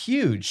thing's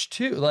huge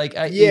too. Like,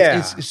 Yeah.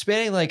 it's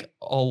spanning like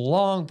a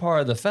long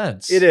part of the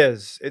fence. It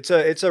is. It's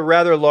a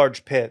rather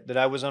large pit that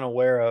I was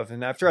unaware of.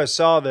 And after I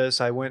saw this,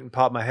 I went and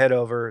popped my head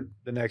over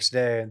the next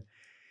day. And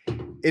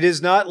it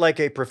is not like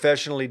a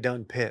professionally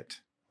done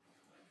pit.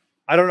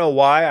 I don't know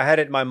why. I had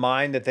it in my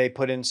mind that they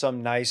put in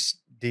some nice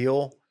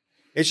deal.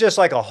 It's just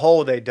like a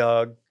hole they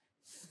dug.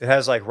 It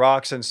has like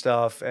rocks and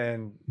stuff.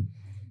 And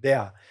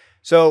yeah.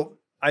 So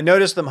I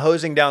noticed them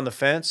hosing down the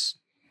fence,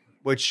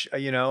 which,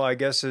 I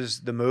guess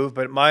is the move.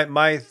 But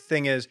my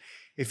thing is,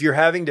 if you're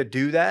having to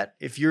do that,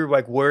 if you're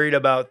like worried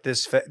about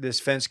this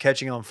fence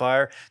catching on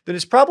fire, then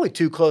it's probably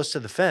too close to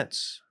the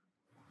fence.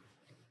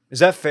 Is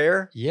that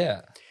fair?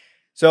 Yeah.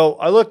 So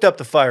I looked up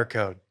the fire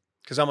code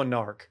because I'm a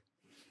narc.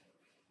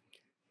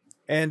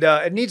 And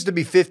it needs to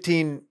be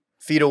 15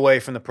 feet away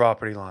from the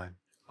property line.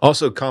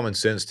 Also, common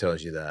sense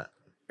tells you that.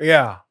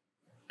 Yeah.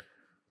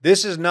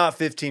 This is not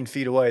 15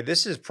 feet away.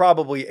 This is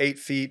probably 8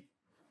 feet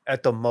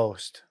at the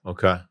most.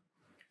 Okay.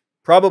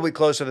 Probably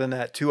closer than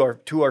that to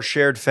our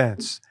shared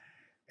fence.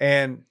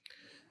 And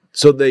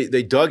So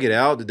they dug it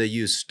out. Did they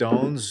use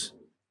stones?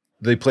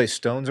 Did they place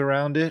stones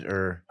around it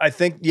or I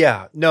think,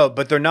 yeah, no,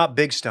 but they're not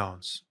big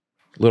stones.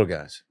 little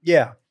guys?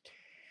 Yeah.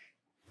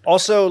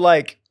 Also,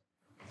 like,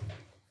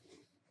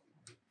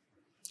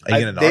 Are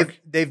you gonna narc?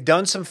 they've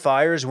done some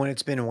fires when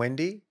it's been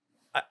windy.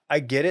 I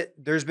get it.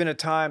 There was a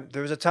time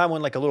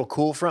when like a little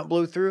cool front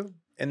blew through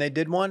and they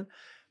did one.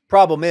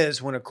 Problem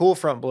is, when a cool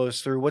front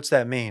blows through, what's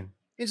that mean?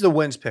 It means the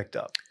wind's picked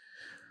up.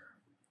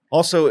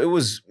 Also, it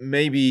was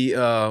maybe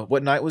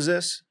what night was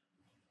this?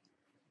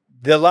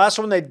 The last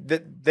one they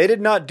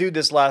did not do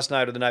this last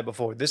night or the night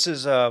before. This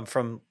is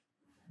from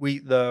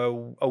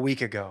a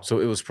week ago. So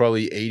it was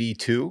probably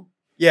 82.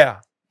 Yeah.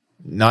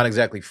 Not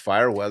exactly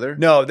fire weather.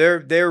 No,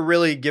 they're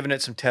really giving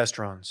it some test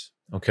runs.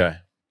 Okay.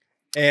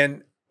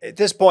 And at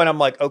this point, I'm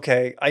like,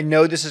 okay, I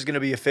know this is going to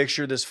be a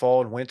fixture this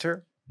fall and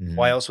winter. Mhm.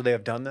 Why else would they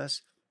have done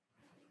this?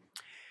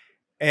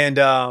 And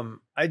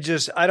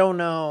I don't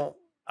know.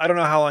 I don't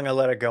know how long I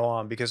let it go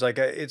on because like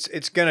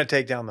it's going to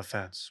take down the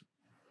fence.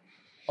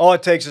 All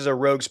it takes is a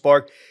rogue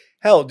spark.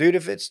 Hell, dude,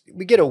 if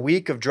we get a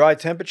week of dry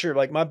temperature,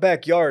 like my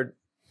backyard,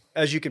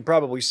 as you can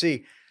probably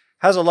see,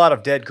 has a lot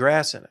of dead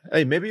grass in it.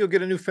 Hey, maybe you'll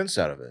get a new fence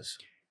out of this.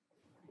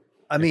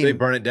 I If mean, they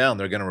burn it down,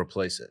 they're going to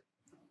replace it.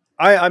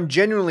 I'm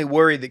genuinely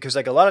worried because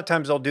like a lot of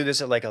times they'll do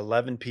this at like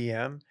 11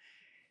 p.m.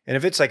 And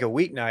if it's like a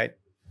weeknight,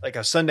 like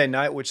a Sunday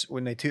night, which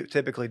when they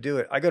typically do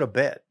it, I go to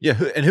bed. Yeah,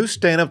 and who's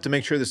staying up to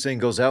make sure this thing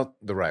goes out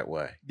the right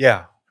way?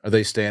 Yeah. Are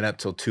they staying up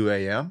till 2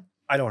 a.m.?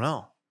 I don't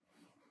know.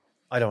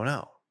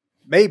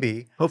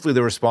 Maybe. Hopefully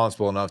they're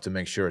responsible enough to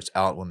make sure it's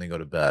out when they go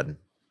to bed.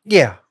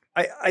 Yeah.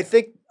 I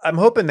think I'm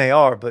hoping they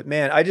are, but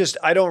man, I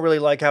don't really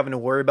like having to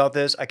worry about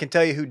this. I can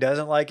tell you who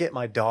doesn't like it,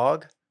 my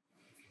dog.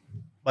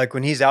 Like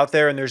when he's out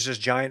there and there's just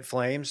giant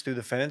flames through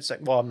the fence, like,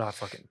 well, I'm not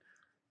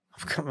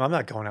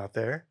going out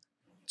there.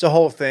 It's a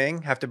whole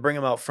thing. Have to bring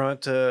them out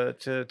front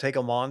to take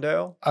a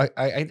mondo.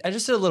 I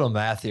just did a little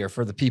math here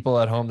for the people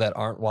at home that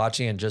aren't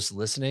watching and just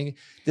listening.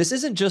 This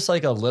isn't just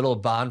like a little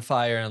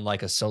bonfire and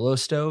like a solo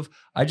stove.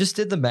 I just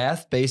did the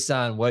math based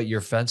on what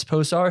your fence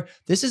posts are.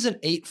 This is an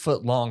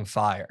 8-foot long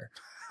fire.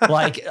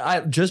 Like I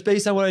just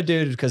based on what I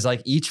did, because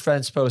like each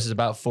fence post is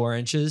about 4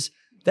 inches.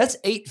 That's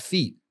 8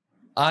 feet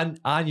on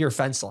your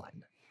fence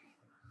line.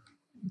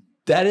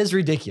 That is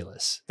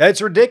ridiculous.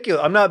 That's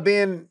ridiculous.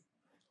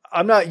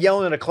 I'm not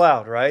yelling at a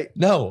cloud, right?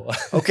 No.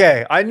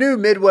 Okay. I knew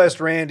Midwest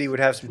Randy would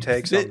have some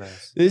takes on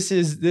this. This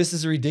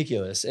is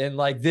ridiculous. And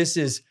like this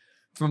is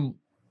from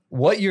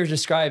what you're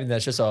describing,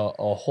 that's just a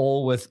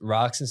hole with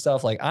rocks and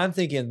stuff. Like I'm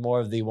thinking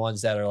more of the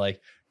ones that are like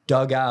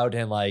dug out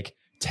and like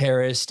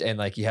terraced, and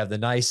like you have the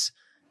nice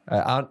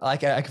I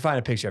can find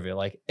a picture of it.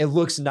 Like it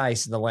looks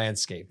nice in the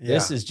landscape. Yeah.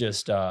 This is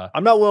just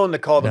I'm not willing to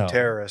call them no.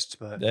 terrorists,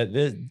 but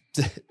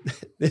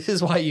this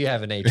is why you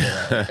have an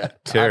HOA.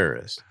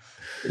 Terrorist.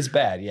 It's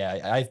bad.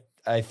 Yeah.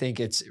 I think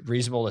it's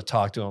reasonable to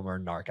talk to them or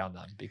narc on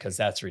them, because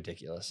that's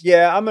ridiculous.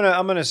 yeah, I'm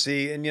gonna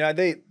see. And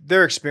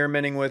they're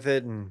experimenting with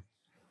it, and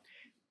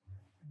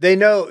they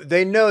know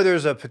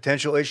there's a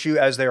potential issue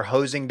as they're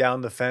hosing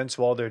down the fence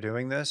while they're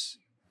doing this.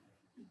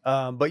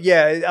 But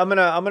yeah, I'm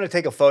gonna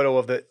take a photo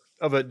of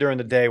it during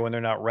the day when they're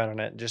not running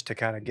it, just to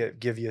kind of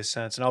give you a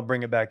sense, and I'll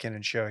bring it back in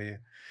and show you.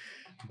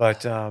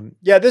 But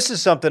yeah, this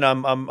is something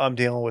I'm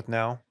dealing with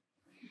now.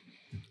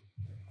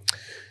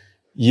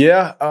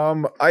 Yeah,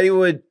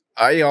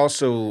 I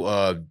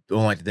also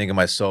don't like to think of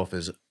myself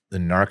as the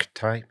narc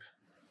type,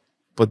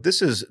 but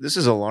this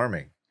is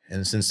alarming.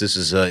 And since this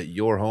is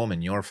your home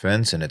and your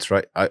fence, and it's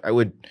right, I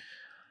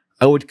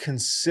would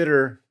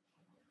consider.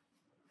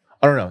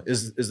 I don't know.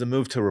 Is the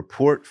move to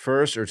report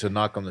first, or to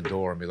knock on the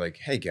door and be like,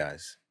 "Hey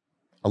guys,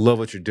 I love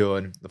what you're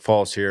doing. The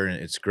fall's here, and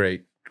it's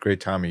great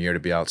time of year to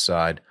be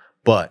outside,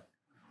 but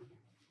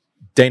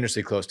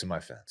dangerously close to my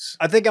fence."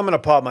 I think I'm gonna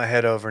pop my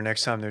head over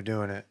next time they're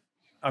doing it.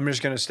 I'm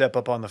just gonna step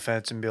up on the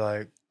fence and be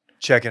like,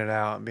 checking it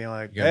out and being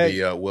like, You're gonna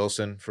 "Hey, be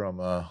Wilson from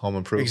Home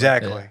Improvement.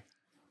 exactly." Yeah.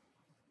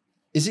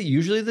 Is it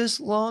usually this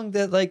long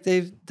that like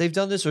they've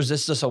done this, or is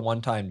this just a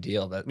one-time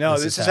deal? That No,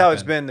 this is how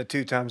it's been the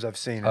 2 times I've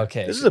seen it.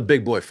 Okay, This is a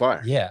big boy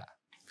fire. yeah,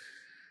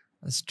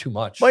 that's too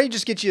much. Why don't you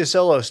just get you a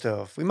solo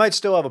stove? We might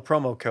still have a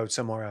promo code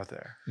somewhere out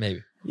there.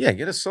 Maybe. Yeah,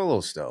 get a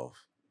solo stove.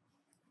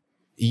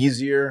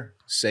 Easier,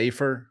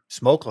 safer.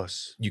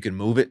 Smokeless. You can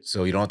move it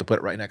so you don't have to put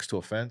it right next to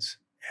a fence.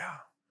 Yeah.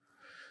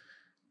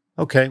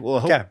 Okay. Well,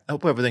 I Okay.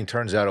 hope everything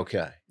turns out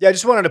okay. Yeah, I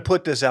just wanted to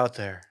put this out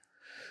there.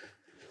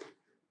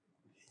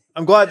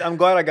 I'm glad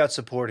I got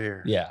support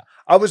here. Yeah.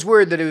 I was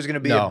worried that it was going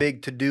to be No. a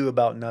big to-do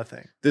about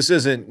nothing. This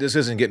isn't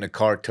getting a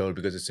car towed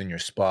because it's in your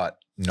spot,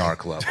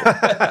 narc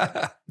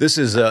level. This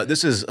is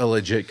a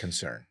legit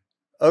concern.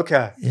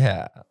 Okay.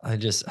 Yeah. I'm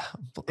It's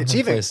gonna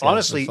even, play a scam for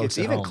honestly, folks it's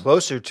at even home.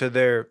 closer to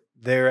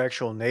their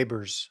actual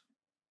neighbors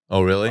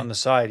Oh, really? on the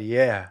side.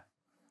 Yeah.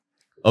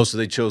 Oh, so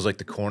they chose like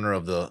the corner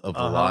of the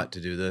Uh-huh. lot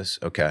to do this?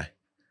 Okay.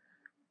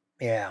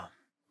 Yeah.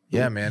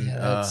 Yeah, man. Yeah,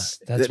 that's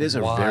that is a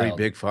very wild.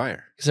 big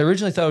fire. Because I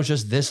originally thought it was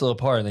just this little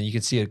part, and then you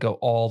could see it go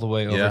all the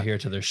way over Yeah. here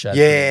to their shed.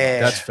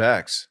 Yeah. That's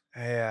facts.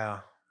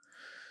 Yeah.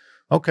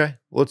 Okay.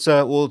 Let's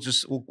we'll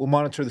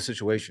monitor the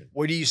situation.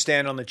 Where do you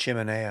stand on the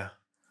chimenea?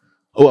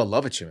 Oh, I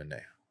love a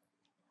chimenea.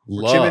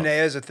 Love.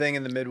 Chimenea is a thing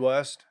in the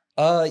Midwest.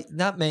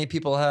 Not many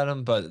people had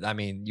them, but I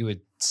mean, you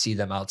would see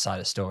them outside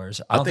of stores.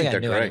 I don't think I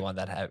they're knew great. anyone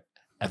that had.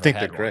 I Ever think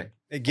had they're great. one.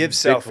 It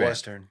gives big fan.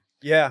 Southwestern.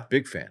 Yeah,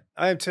 Big fan.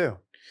 I am too.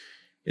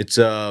 It's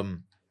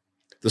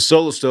the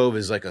solo stove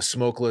is like a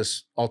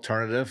smokeless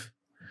alternative.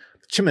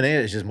 The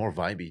chimenea is just more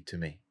vibey to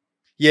me.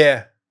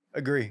 Yeah,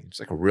 agree. It's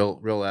like a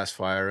real ass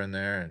fire in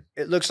there, and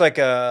It looks like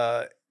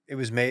it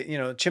was made,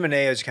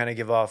 chimeneas kind of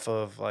give off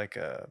of like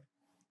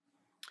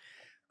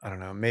I don't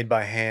know, made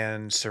by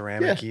hand,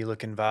 ceramic-y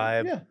looking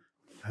vibe. yeah,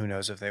 Who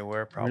knows if they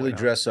were? Probably really not.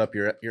 dress up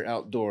your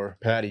outdoor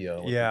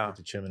patio. Yeah. with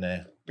the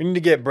chimenea. We need to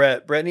get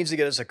Brett. Brett needs to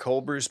get us a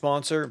cold brew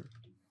sponsor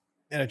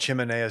and a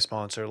chimenea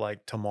sponsor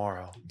like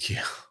tomorrow.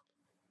 Yeah,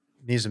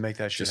 Needs to make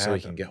that shit just so happen.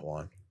 we can get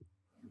one.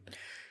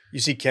 You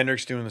see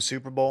Kendrick's doing the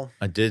Super Bowl.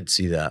 I did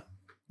see that.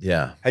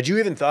 Yeah. Had you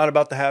even thought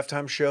about the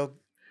halftime show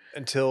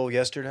until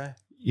yesterday?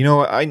 You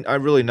know, I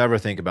really never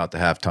think about the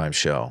halftime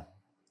show.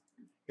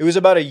 It was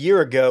about a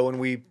year ago when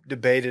we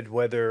debated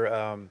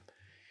whether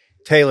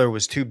Taylor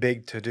was too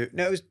big to do.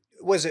 No,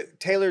 was it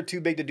Taylor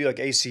too big to do like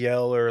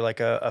ACL or like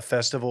a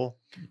festival?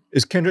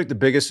 Is Kendrick the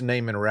biggest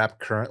name in rap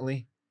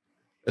currently?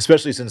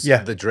 Especially since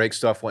Yeah. the Drake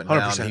stuff went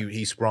down, 100%.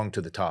 he sprung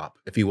to the top.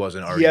 If he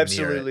wasn't already He near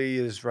absolutely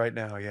is right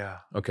now. Yeah,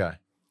 it. Okay,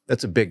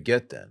 that's a big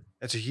get then.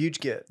 that's a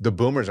huge get. The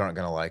boomers aren't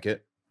going to like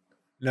it.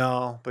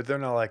 No, but they're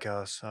not like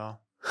us. So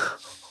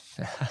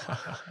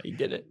You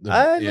did it.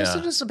 I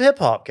listen to some hip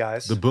hop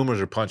guys. The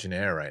boomers are punching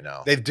air right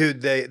now.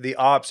 The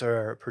ops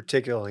are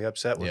particularly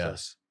upset with Yeah.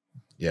 us.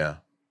 Yeah.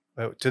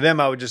 But to them,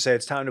 I would just say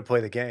it's time to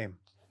play the game.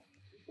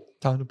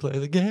 Time to play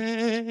the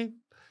game.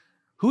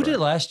 Who did Right.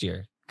 last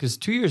year? Because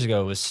 2 years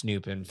ago was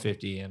Snoop and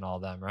 50 and all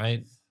them,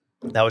 right?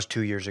 That was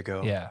 2 years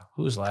ago. Yeah.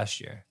 Who was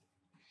last year?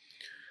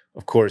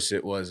 Of course,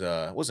 it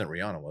wasn't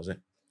Rihanna, was it?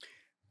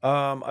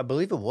 I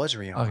believe it was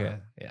Rihanna. Okay.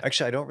 Yeah.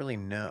 Actually, I don't really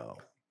know.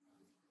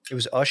 It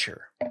was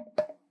Usher.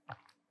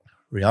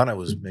 Rihanna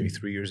was maybe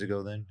 3 years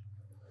ago then.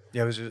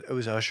 Yeah, it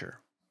was Usher.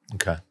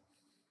 Okay.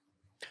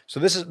 So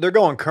they're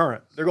going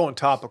current. They're going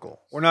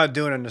topical. We're not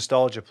doing a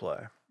nostalgia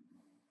play.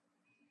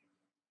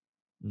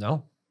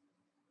 No.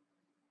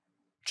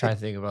 Trying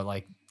to think about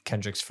like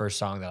Kendrick's first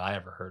song that I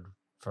ever heard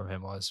from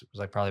him was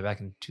like probably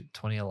back in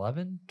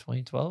 2011,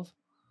 2012.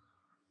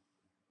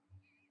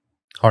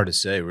 Hard to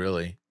say,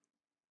 really.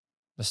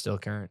 But still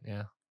current,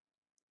 yeah.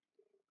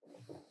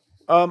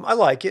 I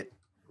like it.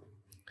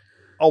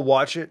 I'll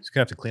watch it. He's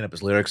gonna have to clean up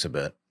his lyrics a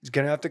bit. He's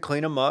gonna have to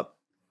clean them up.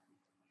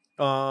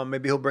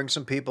 Maybe he'll bring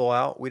some people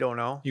out. We don't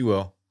know. He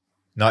will.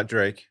 Not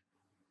Drake.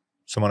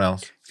 Someone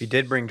else. If he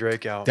did bring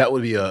Drake out, That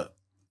would be a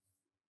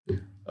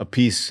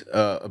piece,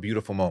 a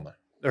beautiful moment.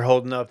 they're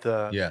holding up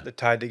the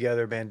tied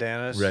together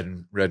bandanas.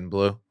 Red and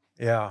blue.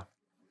 Yeah.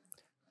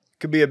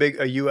 Could be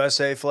a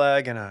USA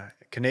flag and a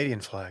Canadian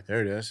flag.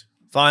 There it is.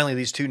 Finally,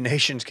 these two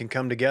nations can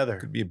come together.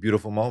 Could be a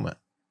beautiful moment.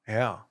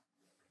 Yeah.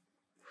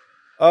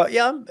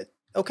 Yeah.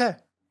 Okay.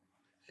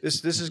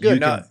 This is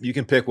good. You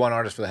can pick one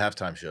artist for the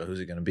halftime show. Who's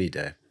it going to be,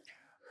 Dave?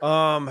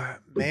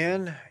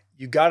 Man,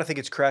 you got to think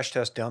it's Crash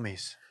Test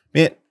Dummies.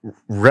 Man,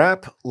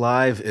 rap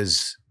live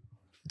it's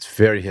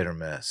very hit or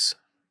miss.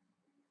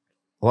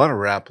 A lot of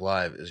rap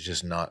live is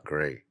just not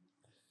great.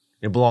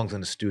 It belongs in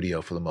the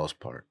studio for the most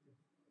part.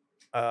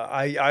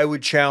 I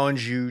would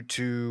challenge you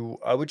to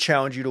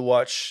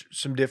watch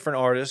some different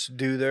artists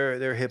do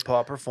their hip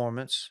hop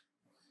performance.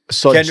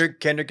 Kendrick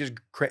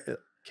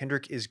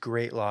is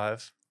great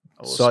live.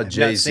 Saw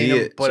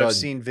Jay-Z, but I've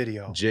seen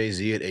video.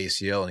 Jay-Z at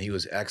ACL, and he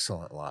was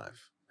excellent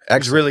live. He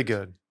was really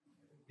good.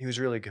 He was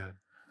really good.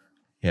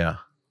 Yeah.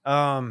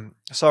 I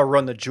saw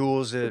Run the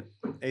Jewels at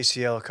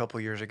ACL a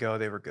couple years ago.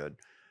 They were good.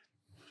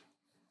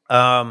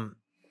 But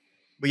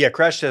yeah,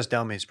 Crash Test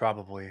Dummies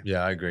probably.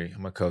 Yeah, I agree.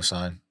 I'm a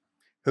cosign.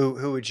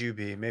 Who would you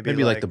be? Maybe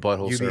like the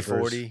Butthole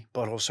UB40,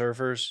 Butthole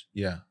Surfers.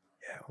 Yeah.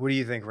 Yeah. What do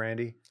you think,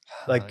 Randy?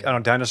 Like I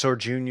don't know, Dinosaur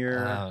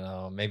Jr. I don't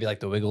know. Maybe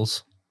like the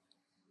Wiggles.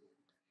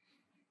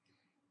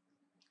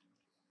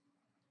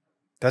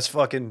 That's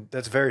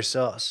very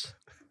sus.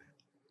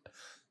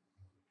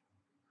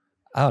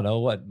 I don't know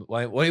what do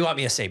you want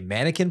me to say?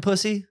 Mannequin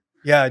pussy?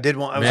 Yeah, I did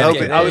want.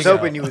 Mannequin, I was there you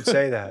hoping go. you would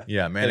say that.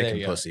 Yeah,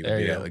 mannequin pussy would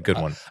be a good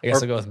one. I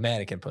guess I'll go with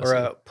mannequin pussy.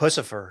 Or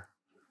Pussifer.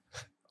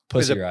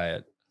 Pussy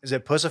Riot. Is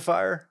it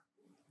Pussifier?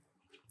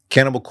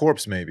 Cannibal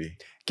Corpse, maybe.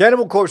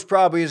 Cannibal Corpse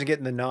probably isn't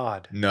getting the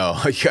nod. No,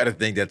 you got to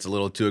think that's a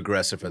little too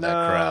aggressive for that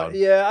crowd.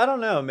 Yeah, I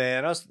don't know,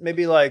 man.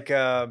 Maybe like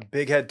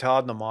Big Head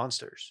Todd and the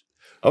Monsters.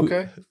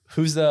 Okay.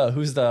 Who's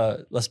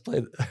the let's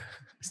play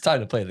it's time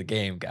to play the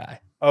game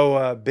guy.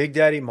 Oh, Big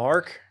Daddy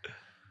Mark?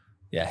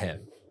 Yeah,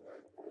 him.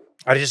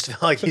 I just feel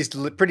like he's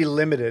pretty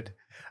limited.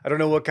 I don't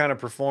know what kind of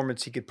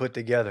performance he could put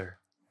together.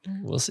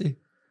 We'll see.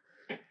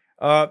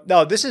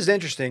 No, this is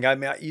interesting. I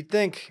mean, you'd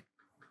think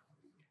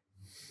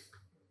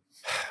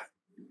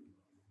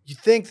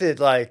that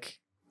like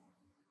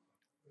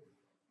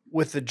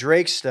with the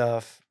Drake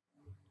stuff,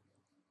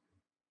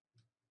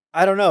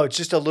 I don't know. It's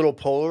just a little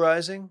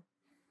polarizing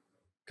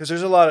because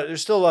there's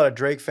still a lot of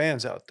Drake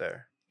fans out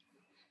there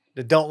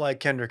that don't like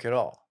Kendrick at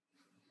all.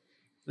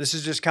 This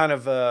is just kind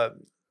of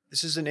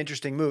this is an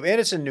interesting move,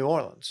 and it's in New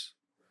Orleans.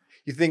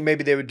 You think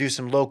maybe they would do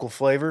some local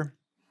flavor?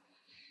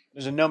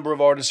 There's a number of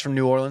artists from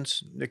New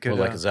Orleans that could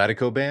like a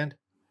Zydeco band.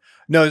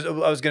 No,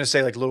 I was gonna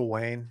say like Lil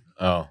Wayne.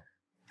 Oh,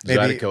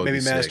 maybe Zydeco would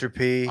be Master sick.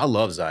 P. I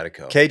love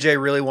Zydeco. KJ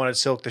really wanted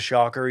Silk the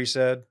Shocker. He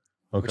said,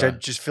 which I Okay.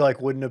 just feel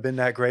like wouldn't have been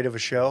that great of a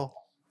show.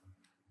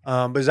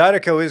 But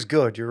Zydeco is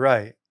good. You're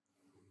right.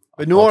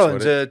 But New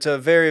Orleans, it's a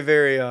very,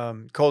 very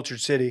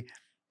cultured city.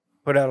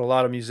 Put out a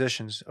lot of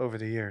musicians over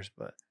the years,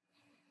 but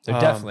They're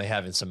definitely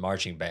having some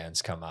marching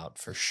bands come out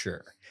for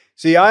sure.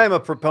 see, I am a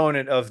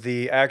proponent of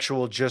the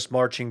actual just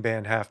marching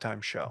band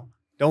halftime show.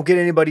 Don't get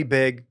anybody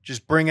big.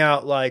 Just bring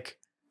out like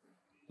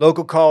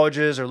local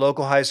colleges or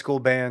local high school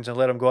bands and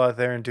let them go out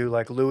there and do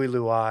like Louie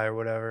Louie or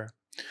whatever.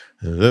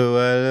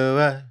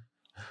 Louie,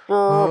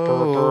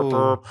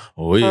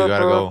 oh, you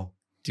gotta go.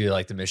 Do you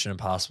like the Mission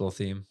Impossible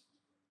theme?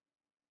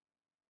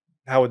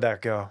 How would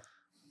that go?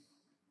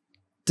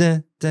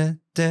 See,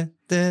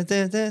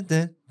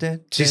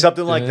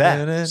 something like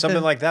that.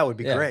 Something like that would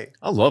be great.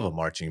 I love a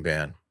marching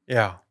band.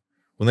 Yeah.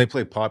 When they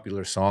play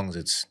popular songs,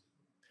 it's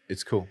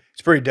cool.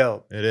 It's pretty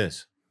dope. It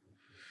is.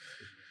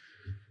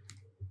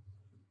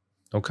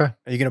 Okay. Are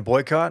you going to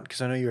boycott?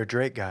 Because I know you're a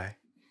Drake guy.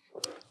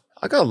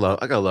 I got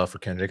love for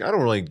Kendrick. I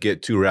don't really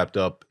get too wrapped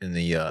up in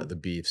the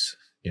beefs,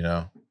 you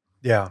know.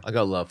 Yeah. I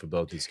got love for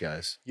both these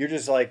guys. You're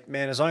just like,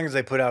 man, as long as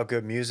they put out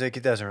good music,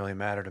 it doesn't really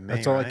matter to me.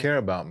 That's all I right? care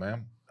about,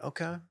 man.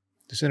 Okay.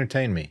 Just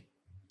entertain me.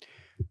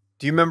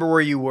 Do you remember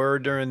where you were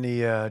during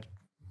the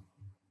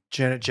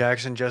Janet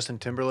Jackson, Justin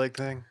Timberlake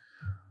thing?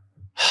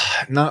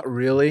 Not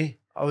really.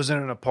 I was in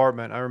an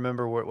apartment. I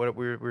remember what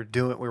we were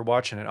doing. We were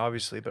watching it,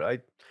 obviously, but I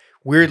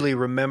weirdly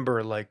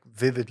remember like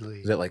vividly.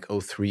 Was that like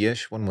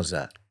 03-ish? When was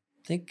that?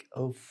 I think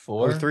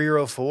 04. 03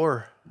 or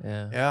 04.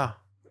 Yeah. Yeah.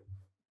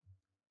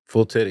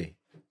 Full titty.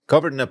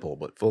 Covered nipple,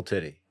 but full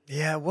titty.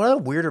 Yeah, one of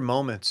the weirder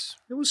moments.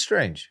 It was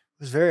strange.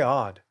 It was very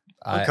odd.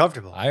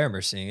 Uncomfortable. I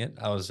remember seeing it.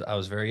 I was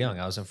very young.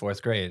 I was in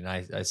 4th grade, and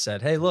I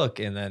said, "Hey, look!"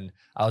 And then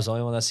I was the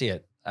only one that see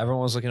it.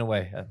 Everyone was looking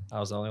away. I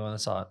was the only one that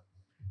saw it.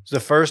 It's the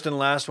first and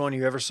last one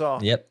you ever saw.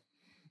 Yep.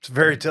 It's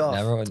very tough.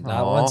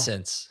 Not one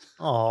since.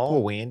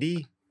 Oh,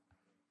 Wandy.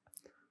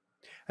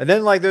 and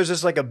then like there's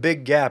just like a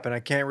big gap, and I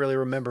can't really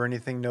remember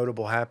anything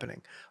notable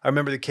happening. I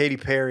remember the Katy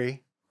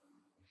Perry,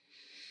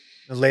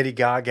 the Lady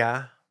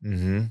Gaga.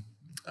 Mm-hmm.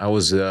 I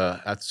was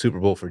at the Super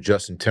Bowl for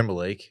Justin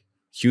Timberlake.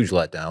 Huge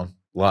letdown.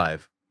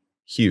 Live.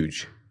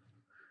 Huge.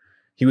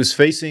 He was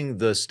facing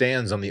the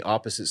stands on the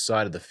opposite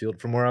side of the field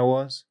from where I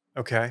was.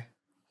 Okay.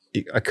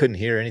 I couldn't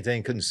hear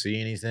anything, couldn't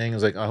see anything. I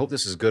was like, I hope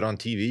this is good on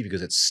TV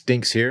because it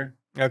stinks here.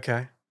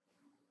 Okay.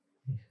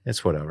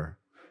 It's whatever.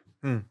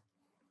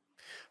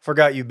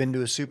 Forgot you've been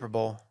to a Super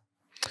Bowl.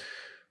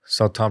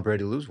 Saw Tom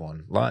Brady lose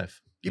one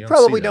live. You don't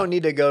probably see that. don't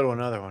need to go to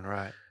another one,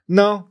 right?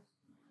 No,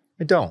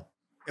 I don't.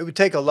 It would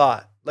take a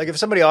lot. Like if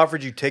somebody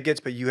offered you tickets,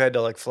 but you had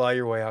to like fly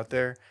your way out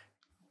there.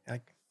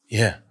 Like,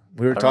 Yeah.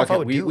 We were I don't know if I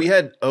talking. would do We it.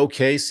 had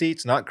okay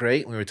seats, not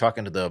great. We were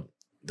talking to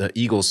the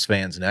Eagles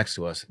fans next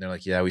to us, and they're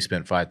like, "Yeah, we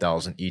spent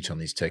 $5,000 each on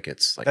these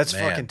tickets." Like, that's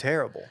man, fucking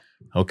terrible.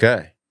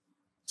 okay.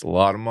 It's a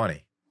lot of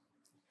money.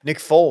 Nick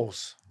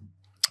Foles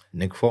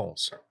Nick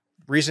Foles.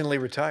 recently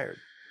retired.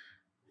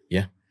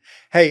 Yeah.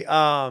 Hey,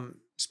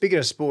 speaking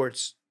of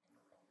sports,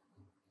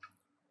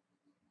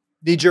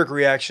 knee-jerk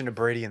reaction to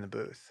Brady in the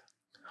booth.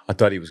 I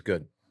thought he was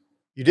good.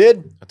 You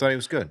did? I thought he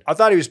was good. I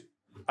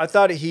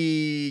thought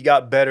he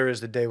got better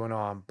as the day went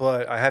on,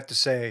 but I have to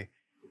say,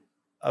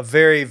 a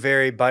very,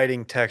 very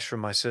biting text from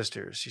my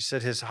sister. She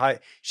said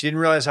she didn't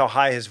realize how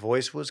high his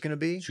voice was going to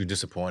be. She was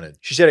disappointed.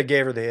 She said it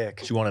gave her the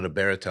ick. She wanted a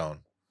baritone.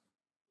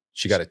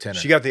 She got a tenor.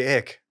 She got the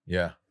ick.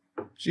 yeah.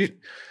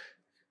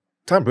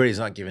 Tom Brady's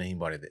not giving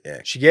anybody the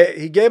ick.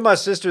 He gave my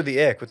sister the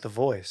ick with the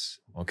voice.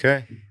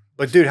 Okay.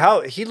 But dude,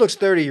 he looks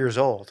 30 years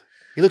old.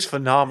 He looks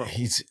phenomenal.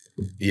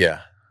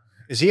 Yeah.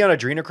 Is he on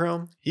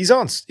adrenochrome? He's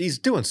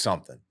doing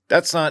something.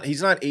 He's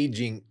not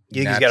aging.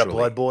 You think he's got a naturally.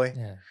 blood boy?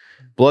 Yeah.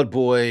 Blood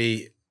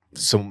boy.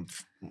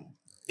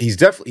 He's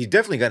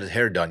definitely got his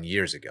hair done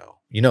years ago.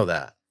 You know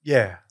that.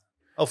 Yeah.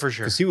 Oh, for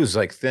sure. Because he was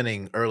like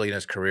thinning early in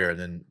his career, and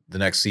then the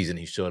next season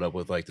he showed up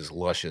with like this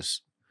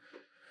luscious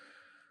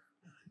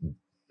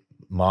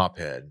mop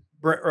head.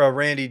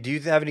 Randy, do you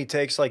have any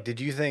takes? Like, did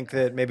you think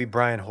that maybe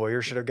Brian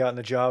Hoyer should have gotten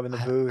the job in the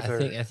booth?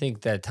 I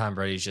think that Tom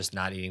Brady's just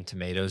not eating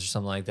tomatoes or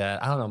something like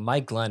that. I don't know.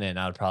 Mike Glennon,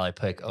 I would probably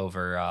pick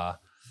over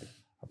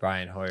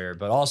Brian Hoyer,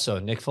 but also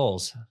Nick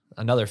Foles,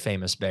 another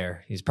famous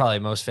Bear. He's probably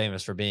most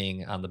famous for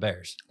being on the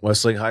Bears.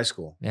 Westlake High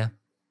School. Yeah.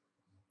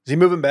 Is he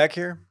moving back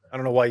here? I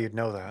don't know why you'd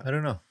know that. I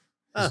don't know.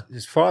 Huh.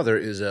 His father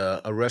is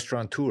a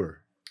restaurateur.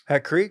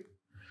 Hat Creek?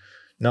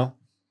 No,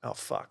 Oh,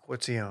 fuck.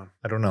 What's he on?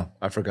 I don't know.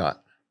 I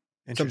forgot.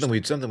 Something we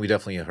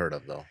definitely have heard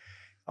of though.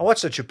 I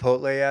watched a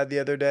Chipotle ad the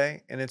other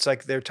day, and it's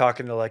like they're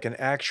talking to like an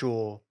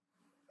actual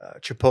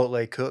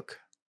Chipotle cook,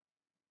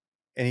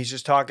 and he's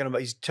just talking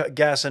about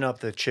gassing up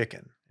the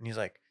chicken, and he's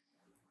like,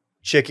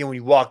 chicken, when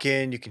you walk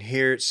in, you can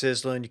hear it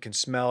sizzling, you can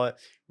smell it.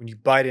 When you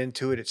bite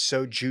into it, it's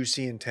so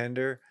juicy and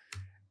tender.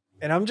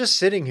 And I'm just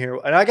sitting here,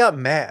 and I got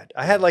mad.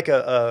 I had like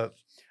a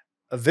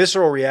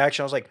visceral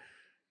reaction. I was like,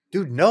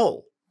 dude,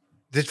 no.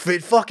 It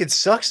fucking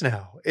sucks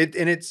now. It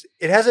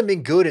hasn't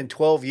been good in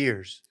 12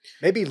 years,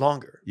 maybe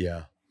longer.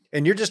 Yeah.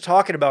 And you're just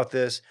talking about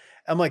this.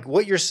 I'm like,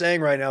 what you're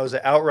saying right now is an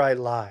outright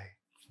lie.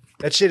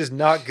 That shit is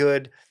not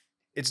good.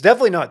 It's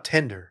definitely not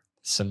tender.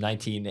 Some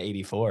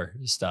 1984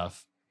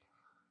 stuff.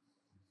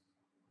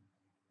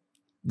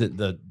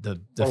 The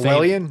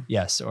Orwellian?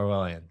 yes,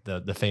 Orwellian.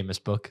 The famous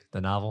book,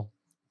 the novel.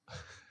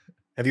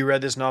 Have you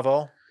read this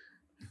novel?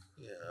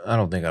 I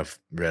don't think I've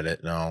read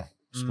it. No,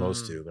 I'm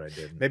supposed to, but I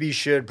didn't. Maybe you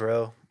should,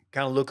 bro.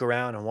 Kind of look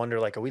around and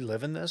wonder, like, are we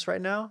living this right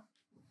now?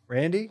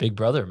 Randy? Big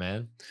Brother,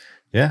 man.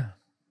 Yeah.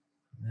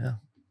 Yeah.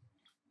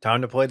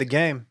 Time to play the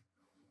game.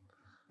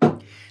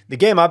 The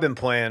game I've been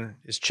playing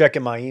is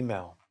checking my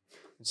email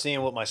and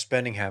seeing what my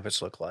spending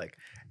habits look like.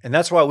 And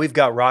that's why we've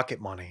got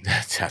Rocket Money.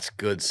 That's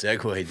good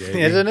segue, Dave.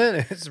 Isn't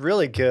it? It's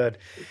really good.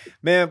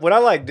 Man, what I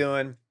like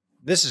doing,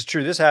 this is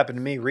true. This happened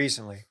to me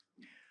recently.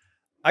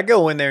 I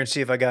go in there and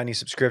see if I got any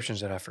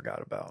subscriptions that I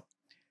forgot about.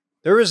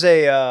 There was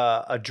a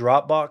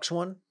Dropbox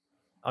one.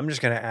 I'm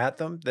just going to at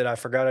them that I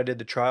forgot I did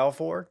the trial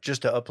for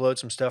just to upload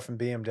some stuff from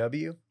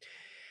BMW.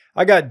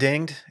 I got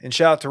dinged, and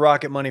shout out to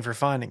Rocket Money for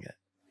finding it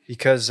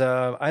because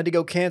I had to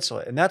go cancel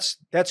it. And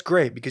that's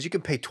great because you can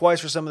pay twice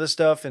for some of this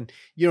stuff and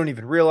you don't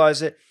even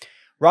realize it.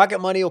 Rocket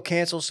Money will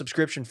cancel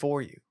subscription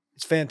for you.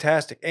 It's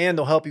fantastic. And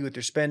they'll help you with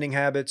your spending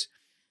habits.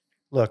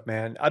 Look,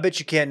 man, I bet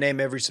you can't name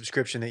every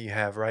subscription that you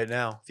have right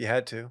now if you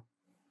had to.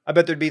 I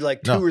bet there'd be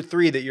like two or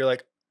three that you're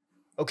like,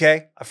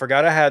 okay, I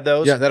forgot I had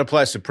those. Yeah, that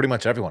applies to pretty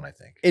much everyone, I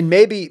think. And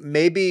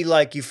maybe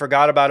like you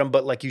forgot about them,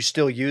 but like you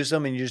still use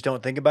them and you just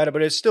don't think about it.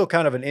 But it's still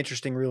kind of an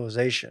interesting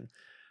realization.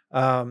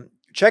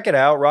 Check it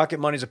out. Rocket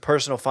Money is a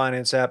personal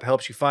finance app.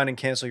 Helps you find and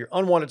cancel your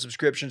unwanted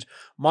subscriptions,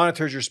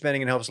 monitors your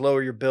spending, and helps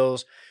lower your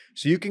bills.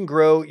 so you can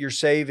grow your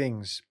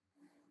savings.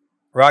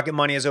 Rocket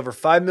Money has over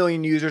 5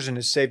 million users and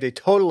has saved a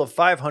total of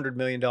 $500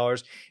 million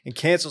in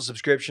canceled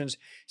subscriptions,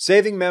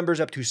 saving members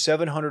up to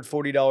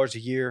 $740 a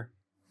year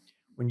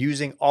when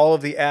using all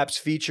of the app's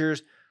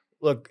features.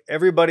 Look,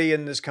 everybody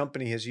in this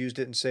company has used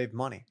it and saved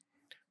money.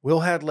 Will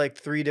had like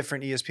 3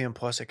 different ESPN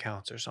Plus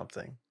accounts or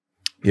something,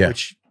 Yeah.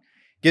 which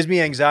gives me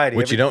anxiety.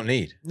 Which you don't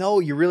need. No,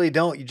 you really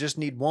don't. You just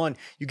need one.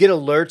 You get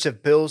alerts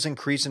if bills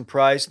increase in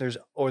price, there's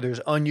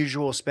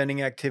unusual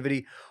spending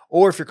activity,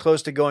 or if you're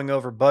close to going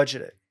over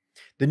budget.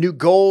 The new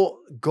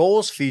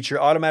goals feature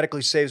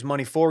automatically saves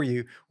money for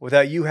you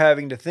without you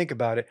having to think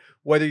about it.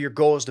 Whether your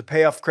goal is to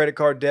pay off credit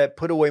card debt,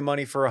 put away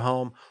money for a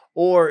home,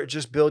 or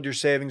just build your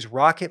savings,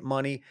 Rocket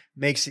Money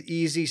makes it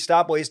easy.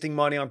 Stop wasting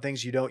money on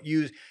things you don't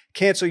use.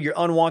 Cancel your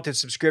unwanted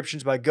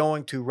subscriptions by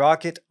going to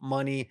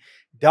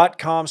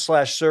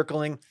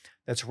rocketmoney.com/circling.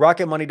 That's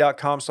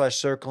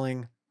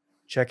rocketmoney.com/circling.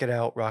 Check it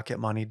out,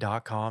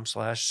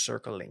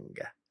 rocketmoney.com/circling.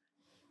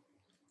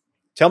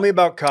 Tell me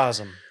about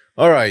COSM.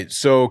 All right.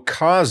 So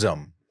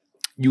COSM,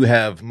 you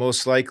have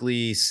most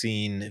likely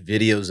seen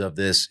videos of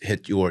this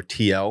hit your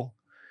TL.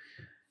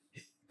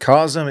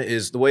 COSM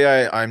is, the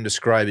way I'm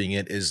describing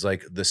it, is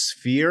like the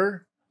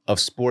sphere of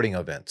sporting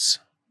events.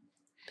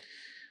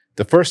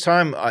 The first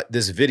time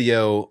this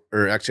video,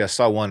 or actually I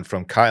saw one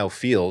from Kyle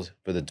Field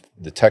for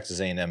the Texas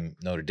A&M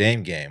Notre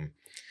Dame game,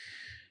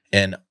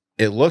 and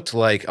it looked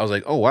like, I was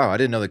like, oh, wow, I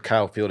didn't know that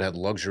Kyle Field had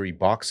luxury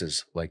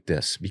boxes like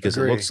this, because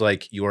Agree. It looks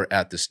like you're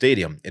at the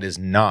stadium. It is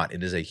not.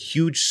 It is a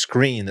huge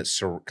screen that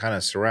kind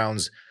of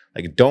surrounds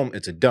like a dome.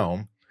 It's a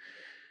dome,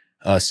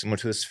 similar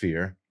to the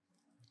sphere.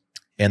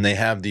 And they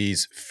have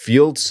these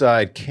field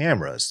side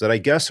cameras that I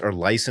guess are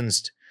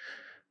licensed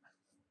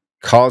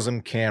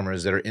COSM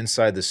cameras that are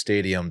inside the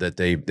stadium that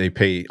they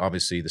pay,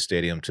 obviously, the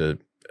stadium to.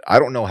 I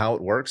don't know how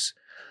it works,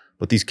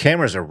 but these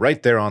cameras are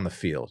right there on the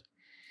field.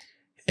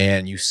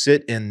 And you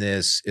sit in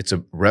this, it's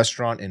a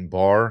restaurant and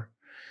bar.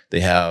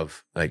 They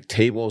have like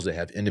tables, they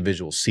have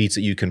individual seats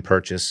that you can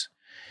purchase.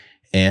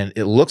 And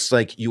it looks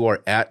like you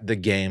are at the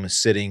game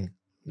sitting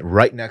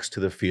right next to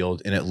the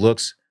field, and it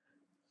looks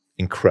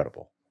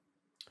incredible.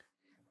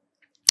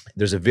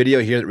 There's a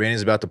video here that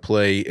Randy's about to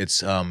play.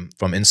 It's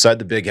from inside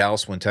the big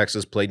house when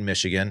Texas played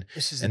Michigan.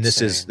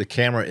 The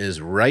camera is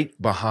right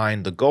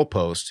behind the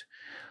goalpost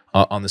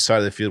on the side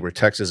of the field where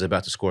Texas is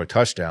about to score a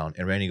touchdown.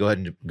 And Randy, go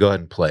ahead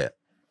and play it.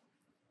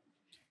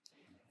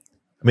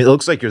 I mean, it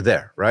looks like you're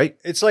there, right?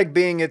 It's like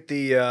being at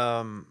the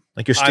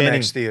like you're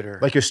standing IMAX theater.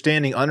 Like you're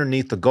standing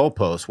underneath the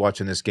goalpost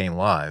watching this game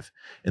live,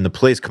 and the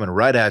play's coming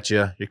right at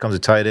you. Here comes a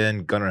tight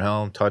end, gunner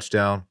home,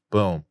 touchdown,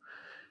 boom.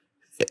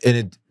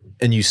 And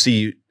you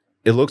see,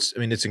 it looks, I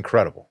mean, it's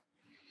incredible.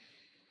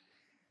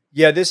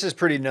 Yeah, this is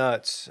pretty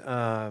nuts.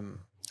 I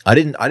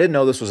didn't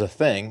know this was a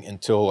thing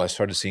until I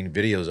started seeing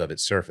videos of it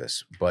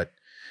surface, but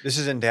this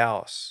is in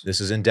Dallas.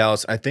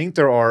 I think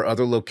there are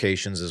other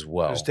locations as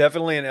well. There's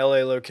definitely an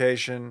LA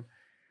location.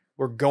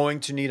 We're going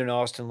to need an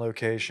Austin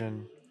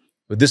location.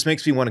 But this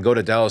makes me want to go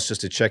to Dallas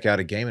just to check out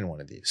a game in one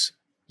of these.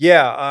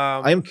 Yeah.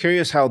 I am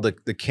curious how the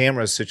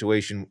camera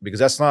situation, because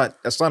that's not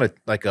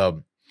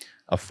a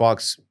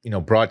Fox,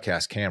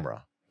 broadcast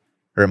camera.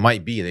 Or it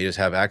might be. They just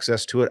have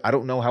access to it. I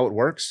don't know how it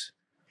works.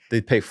 They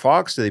pay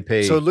Fox? Do they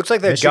pay So it looks like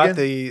they've Michigan? got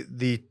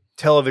the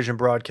television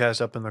broadcast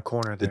up in the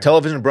corner there. The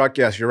television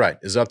broadcast, you're right,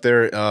 is up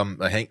there, a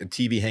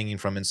TV hanging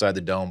from inside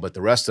the dome, but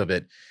the rest of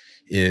it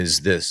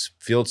is this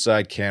field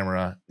side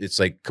camera. It's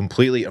like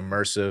completely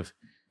immersive.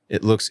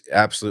 It looks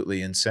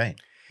absolutely insane.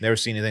 Never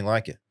seen anything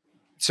like it.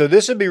 So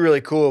this would be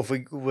really cool if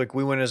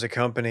we went as a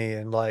company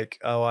and I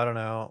don't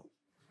know,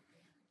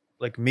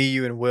 like me,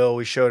 you, and Will,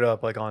 we showed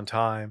up like on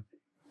time,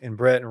 and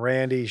Brett and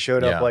Randy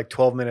showed up like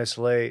 12 minutes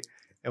late,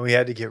 and we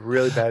had to get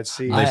really bad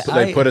seats.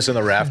 They put us in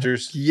the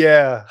rafters.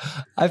 Yeah.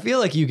 I feel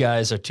like you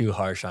guys are too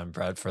harsh on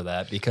Brett for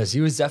that, because he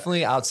was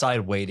definitely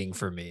outside waiting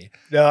for me.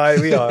 No,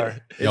 we are.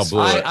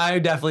 I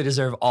definitely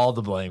deserve all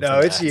the blame. No,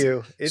 for it's that.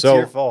 you. It's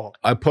your fault.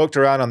 I poked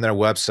around on their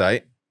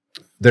website.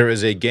 There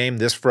is a game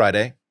this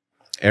Friday,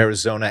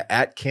 Arizona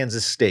at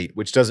Kansas State,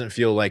 which doesn't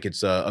feel like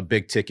it's a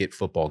big ticket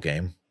football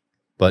game,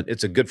 but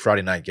it's a good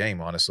Friday night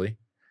game, honestly.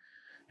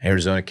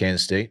 Arizona,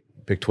 Kansas State,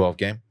 Big 12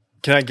 game.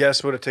 Can I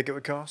guess what a ticket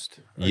would cost?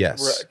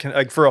 Yes.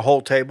 For a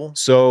whole table?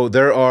 So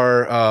there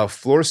are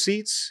floor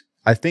seats.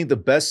 I think the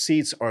best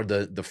seats are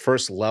the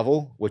first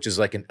level, which is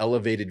like an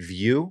elevated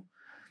view.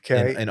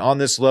 Okay. And on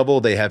this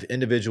level, they have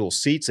individual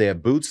seats. They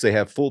have booths. They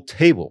have full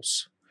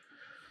tables.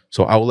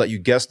 So I will let you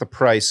guess the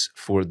price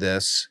for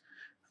this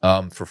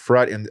for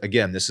Friday. And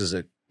again, this is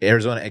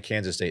Arizona at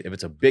Kansas State. If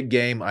it's a big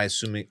game,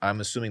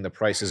 I'm assuming the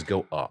prices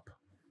go up.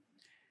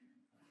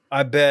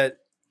 I bet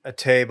a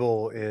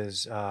table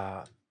is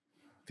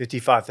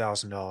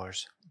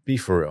 $55,000. Be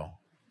for real.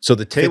 So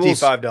the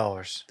tables,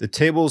 $55. the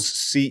tables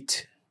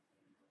seat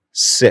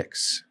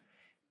 6.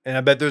 And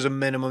I bet there's a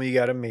minimum you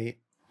got to meet.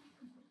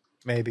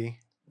 Maybe.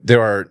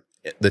 The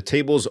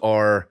tables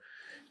are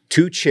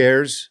 2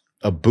 chairs,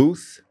 a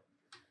booth,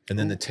 and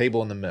then the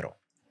table in the middle.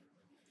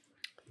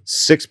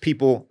 6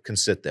 people can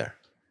sit there.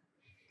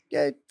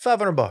 Yeah,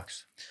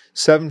 $500.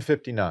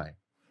 $7.59.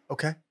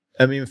 Okay.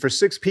 I mean, for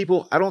 6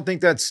 people, I don't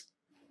think that's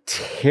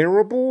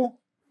terrible.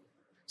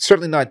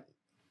 Certainly not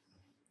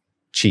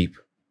cheap.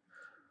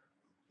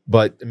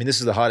 But I mean, this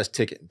is the hottest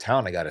ticket in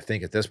town, I got to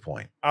think at this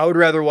point. I would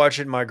rather watch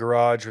it in my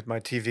garage with my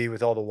TV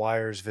with all the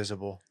wires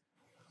visible.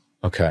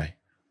 Okay.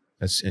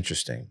 That's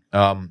interesting.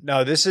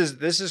 No, this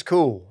is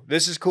cool.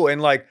 This is cool.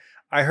 And like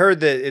I heard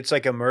that it's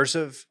like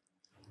immersive.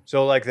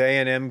 So like the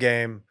A&M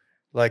game,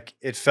 like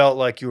it felt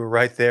like you were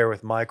right there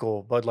with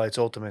Michael, Bud Light's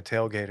ultimate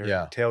tailgater,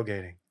 Yeah.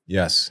 tailgating.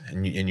 Yes.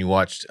 And you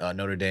watched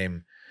Notre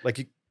Dame. Like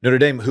you, Notre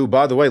Dame, who,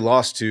 by the way,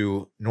 lost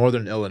to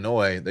Northern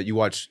Illinois, that you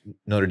watched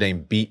Notre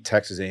Dame beat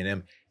Texas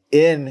A&M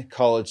in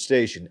College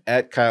Station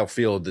at Kyle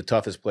Field, the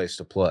toughest place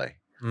to play,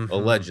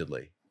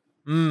 allegedly.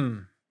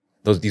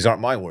 These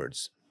aren't my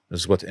words. This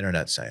is what the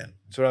internet's saying.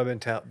 That's what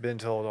I've been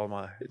told all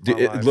my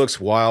It life.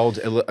 looks wild.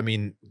 I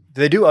mean,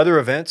 Do they do other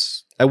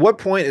events? at what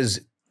point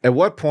is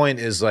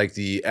like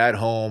the at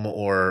home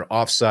or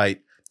offsite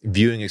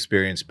viewing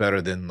experience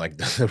better than like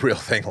the real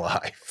thing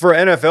live? For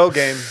an NFL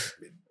game,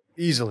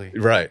 easily.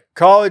 Right.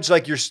 College,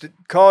 like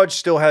college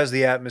still has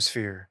the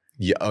atmosphere.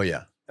 Yeah. Oh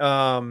yeah.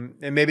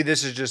 And maybe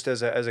this is just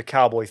as a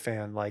Cowboy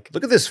fan. Like,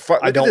 Look at this.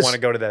 I don't want to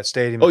go to that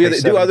stadium. Oh and yeah, pay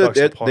they do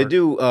 $70 they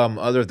do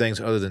other things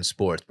other than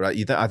sports, but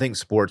I think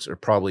sports are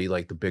probably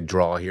like the big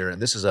draw here.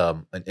 And this is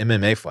an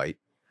MMA fight.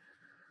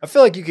 I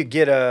feel like you could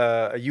get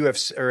a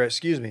UFC, or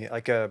excuse me,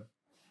 like a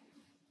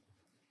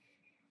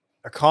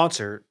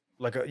concert.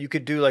 Like you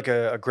could do like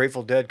a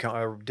Grateful Dead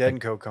Dead and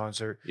Co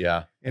concert.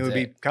 Yeah, It would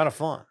be kind of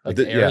fun. Like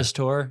The- the yeah. Eras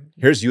tour.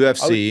 here's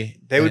UFC.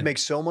 They would and make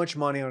so much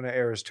money on an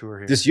Eras tour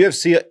here. this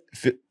UFC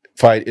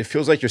fight. It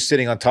feels like you're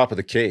sitting on top of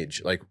the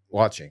cage, like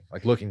watching,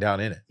 like looking down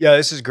in it. Yeah,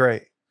 this is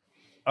great.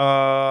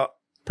 I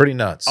Pretty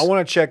nuts.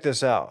 want to check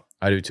this out.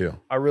 I do too.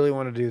 I really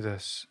want to do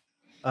this.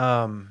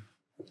 Damn.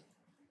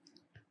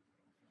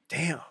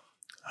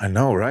 I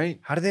know, right?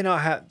 How do they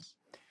not have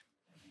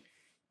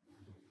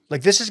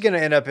like this is going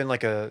to end up in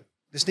like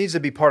this needs to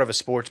be part of a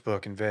sports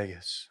book in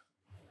Vegas.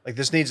 Like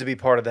this needs to be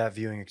part of that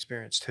viewing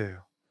experience too.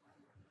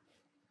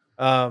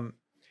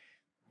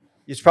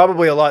 It's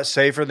probably a lot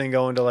safer than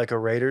going to like a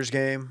Raiders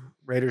game,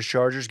 Raiders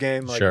Chargers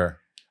game. Like Sure.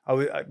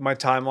 my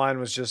timeline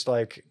was just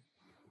like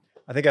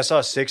I think I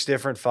saw 6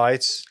 different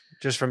fights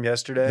just from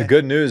yesterday. The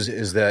good news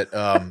is that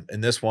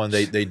in this one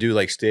they do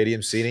like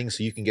stadium seating,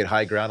 so you can get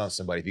high ground on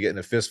somebody. If you get in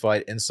a fist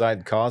fight inside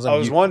the COSM, I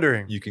was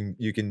wondering. you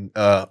can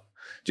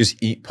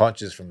just eat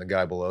punches from the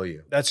guy below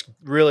you. That's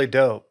really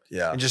dope.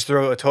 Yeah, And just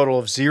throw a total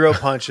of 0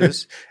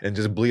 punches and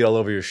just bleed all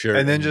over your shirt,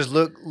 and then just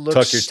look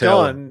tuck your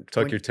tail, stunned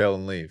tuck when, your tail,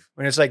 and leave.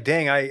 when it's like,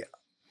 dang, I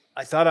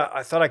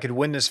thought I could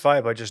win this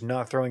fight by just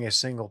not throwing a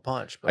single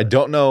punch. I But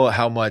don't know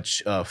how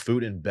much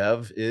food and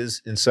bev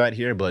is inside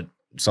here, but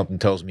something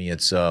tells me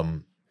it's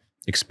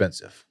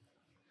expensive,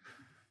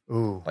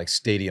 ooh, like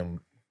stadium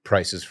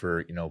prices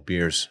for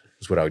beers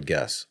is what I would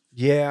guess.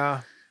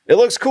 yeah, It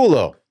looks cool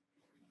though.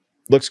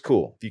 Looks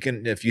cool.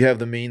 If you have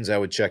the means, I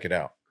would check it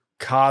out.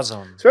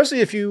 COSM.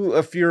 Especially if you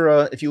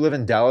live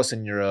in Dallas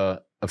and you're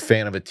a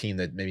fan of a team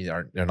that maybe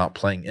they're not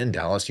playing in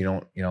Dallas. You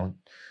want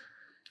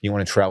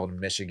to travel to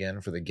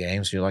Michigan for the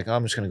game, so you're like, oh,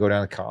 I'm just going to go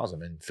down to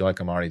COSM and feel like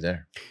I'm already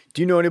there.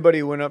 Do you know anybody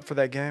who went up for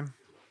that game?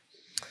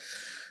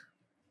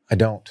 I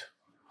don't.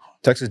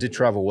 Texas did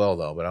travel well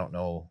though, but I don't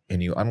know I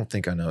don't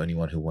think I know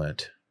anyone who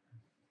went.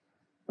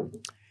 Would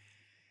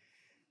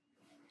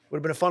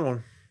have been a fun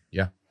one.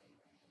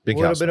 Big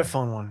Would have house. been a man.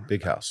 fun one.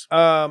 Big house.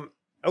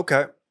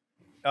 Okay.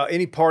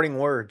 Any parting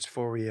words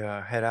before we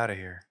head out of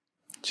here?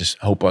 Just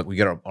hope we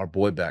get our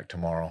boy back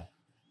tomorrow.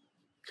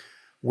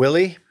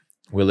 Willie,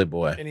 Willie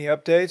boy. any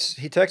updates?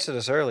 He texted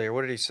us earlier.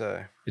 What did he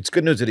say? It's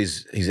good news that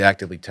he's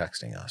actively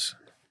texting us.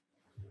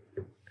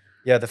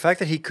 Yeah, the fact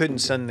that he couldn't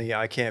send the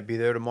 "I can't be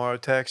there tomorrow"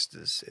 text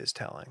is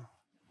telling.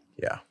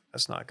 Yeah.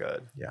 That's not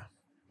good.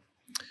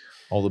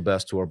 All the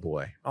best to our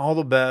boy. All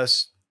the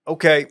best.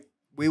 Okay,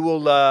 we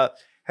will.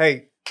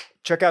 Hey,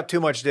 check out Too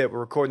Much Dip. We're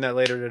recording that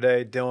later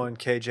today. Dillon,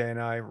 KJ, and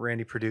I,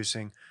 Randy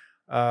producing.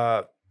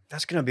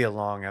 That's going to be a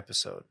long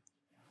episode.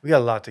 We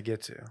got a lot to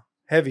get to.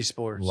 Heavy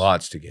sports.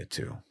 Lots to get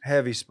to.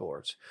 Heavy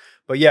sports.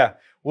 But yeah,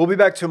 we'll be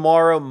back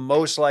tomorrow,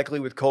 most likely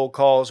with cold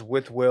calls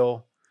with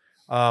Will.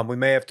 We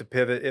may have to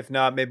pivot. If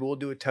not, maybe we'll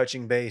do a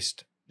touching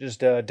based, just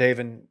Dave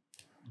and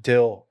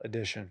Dill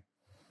edition.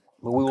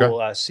 But we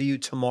will see you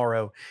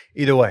tomorrow.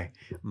 Either way,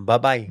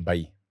 bye-bye.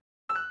 Bye.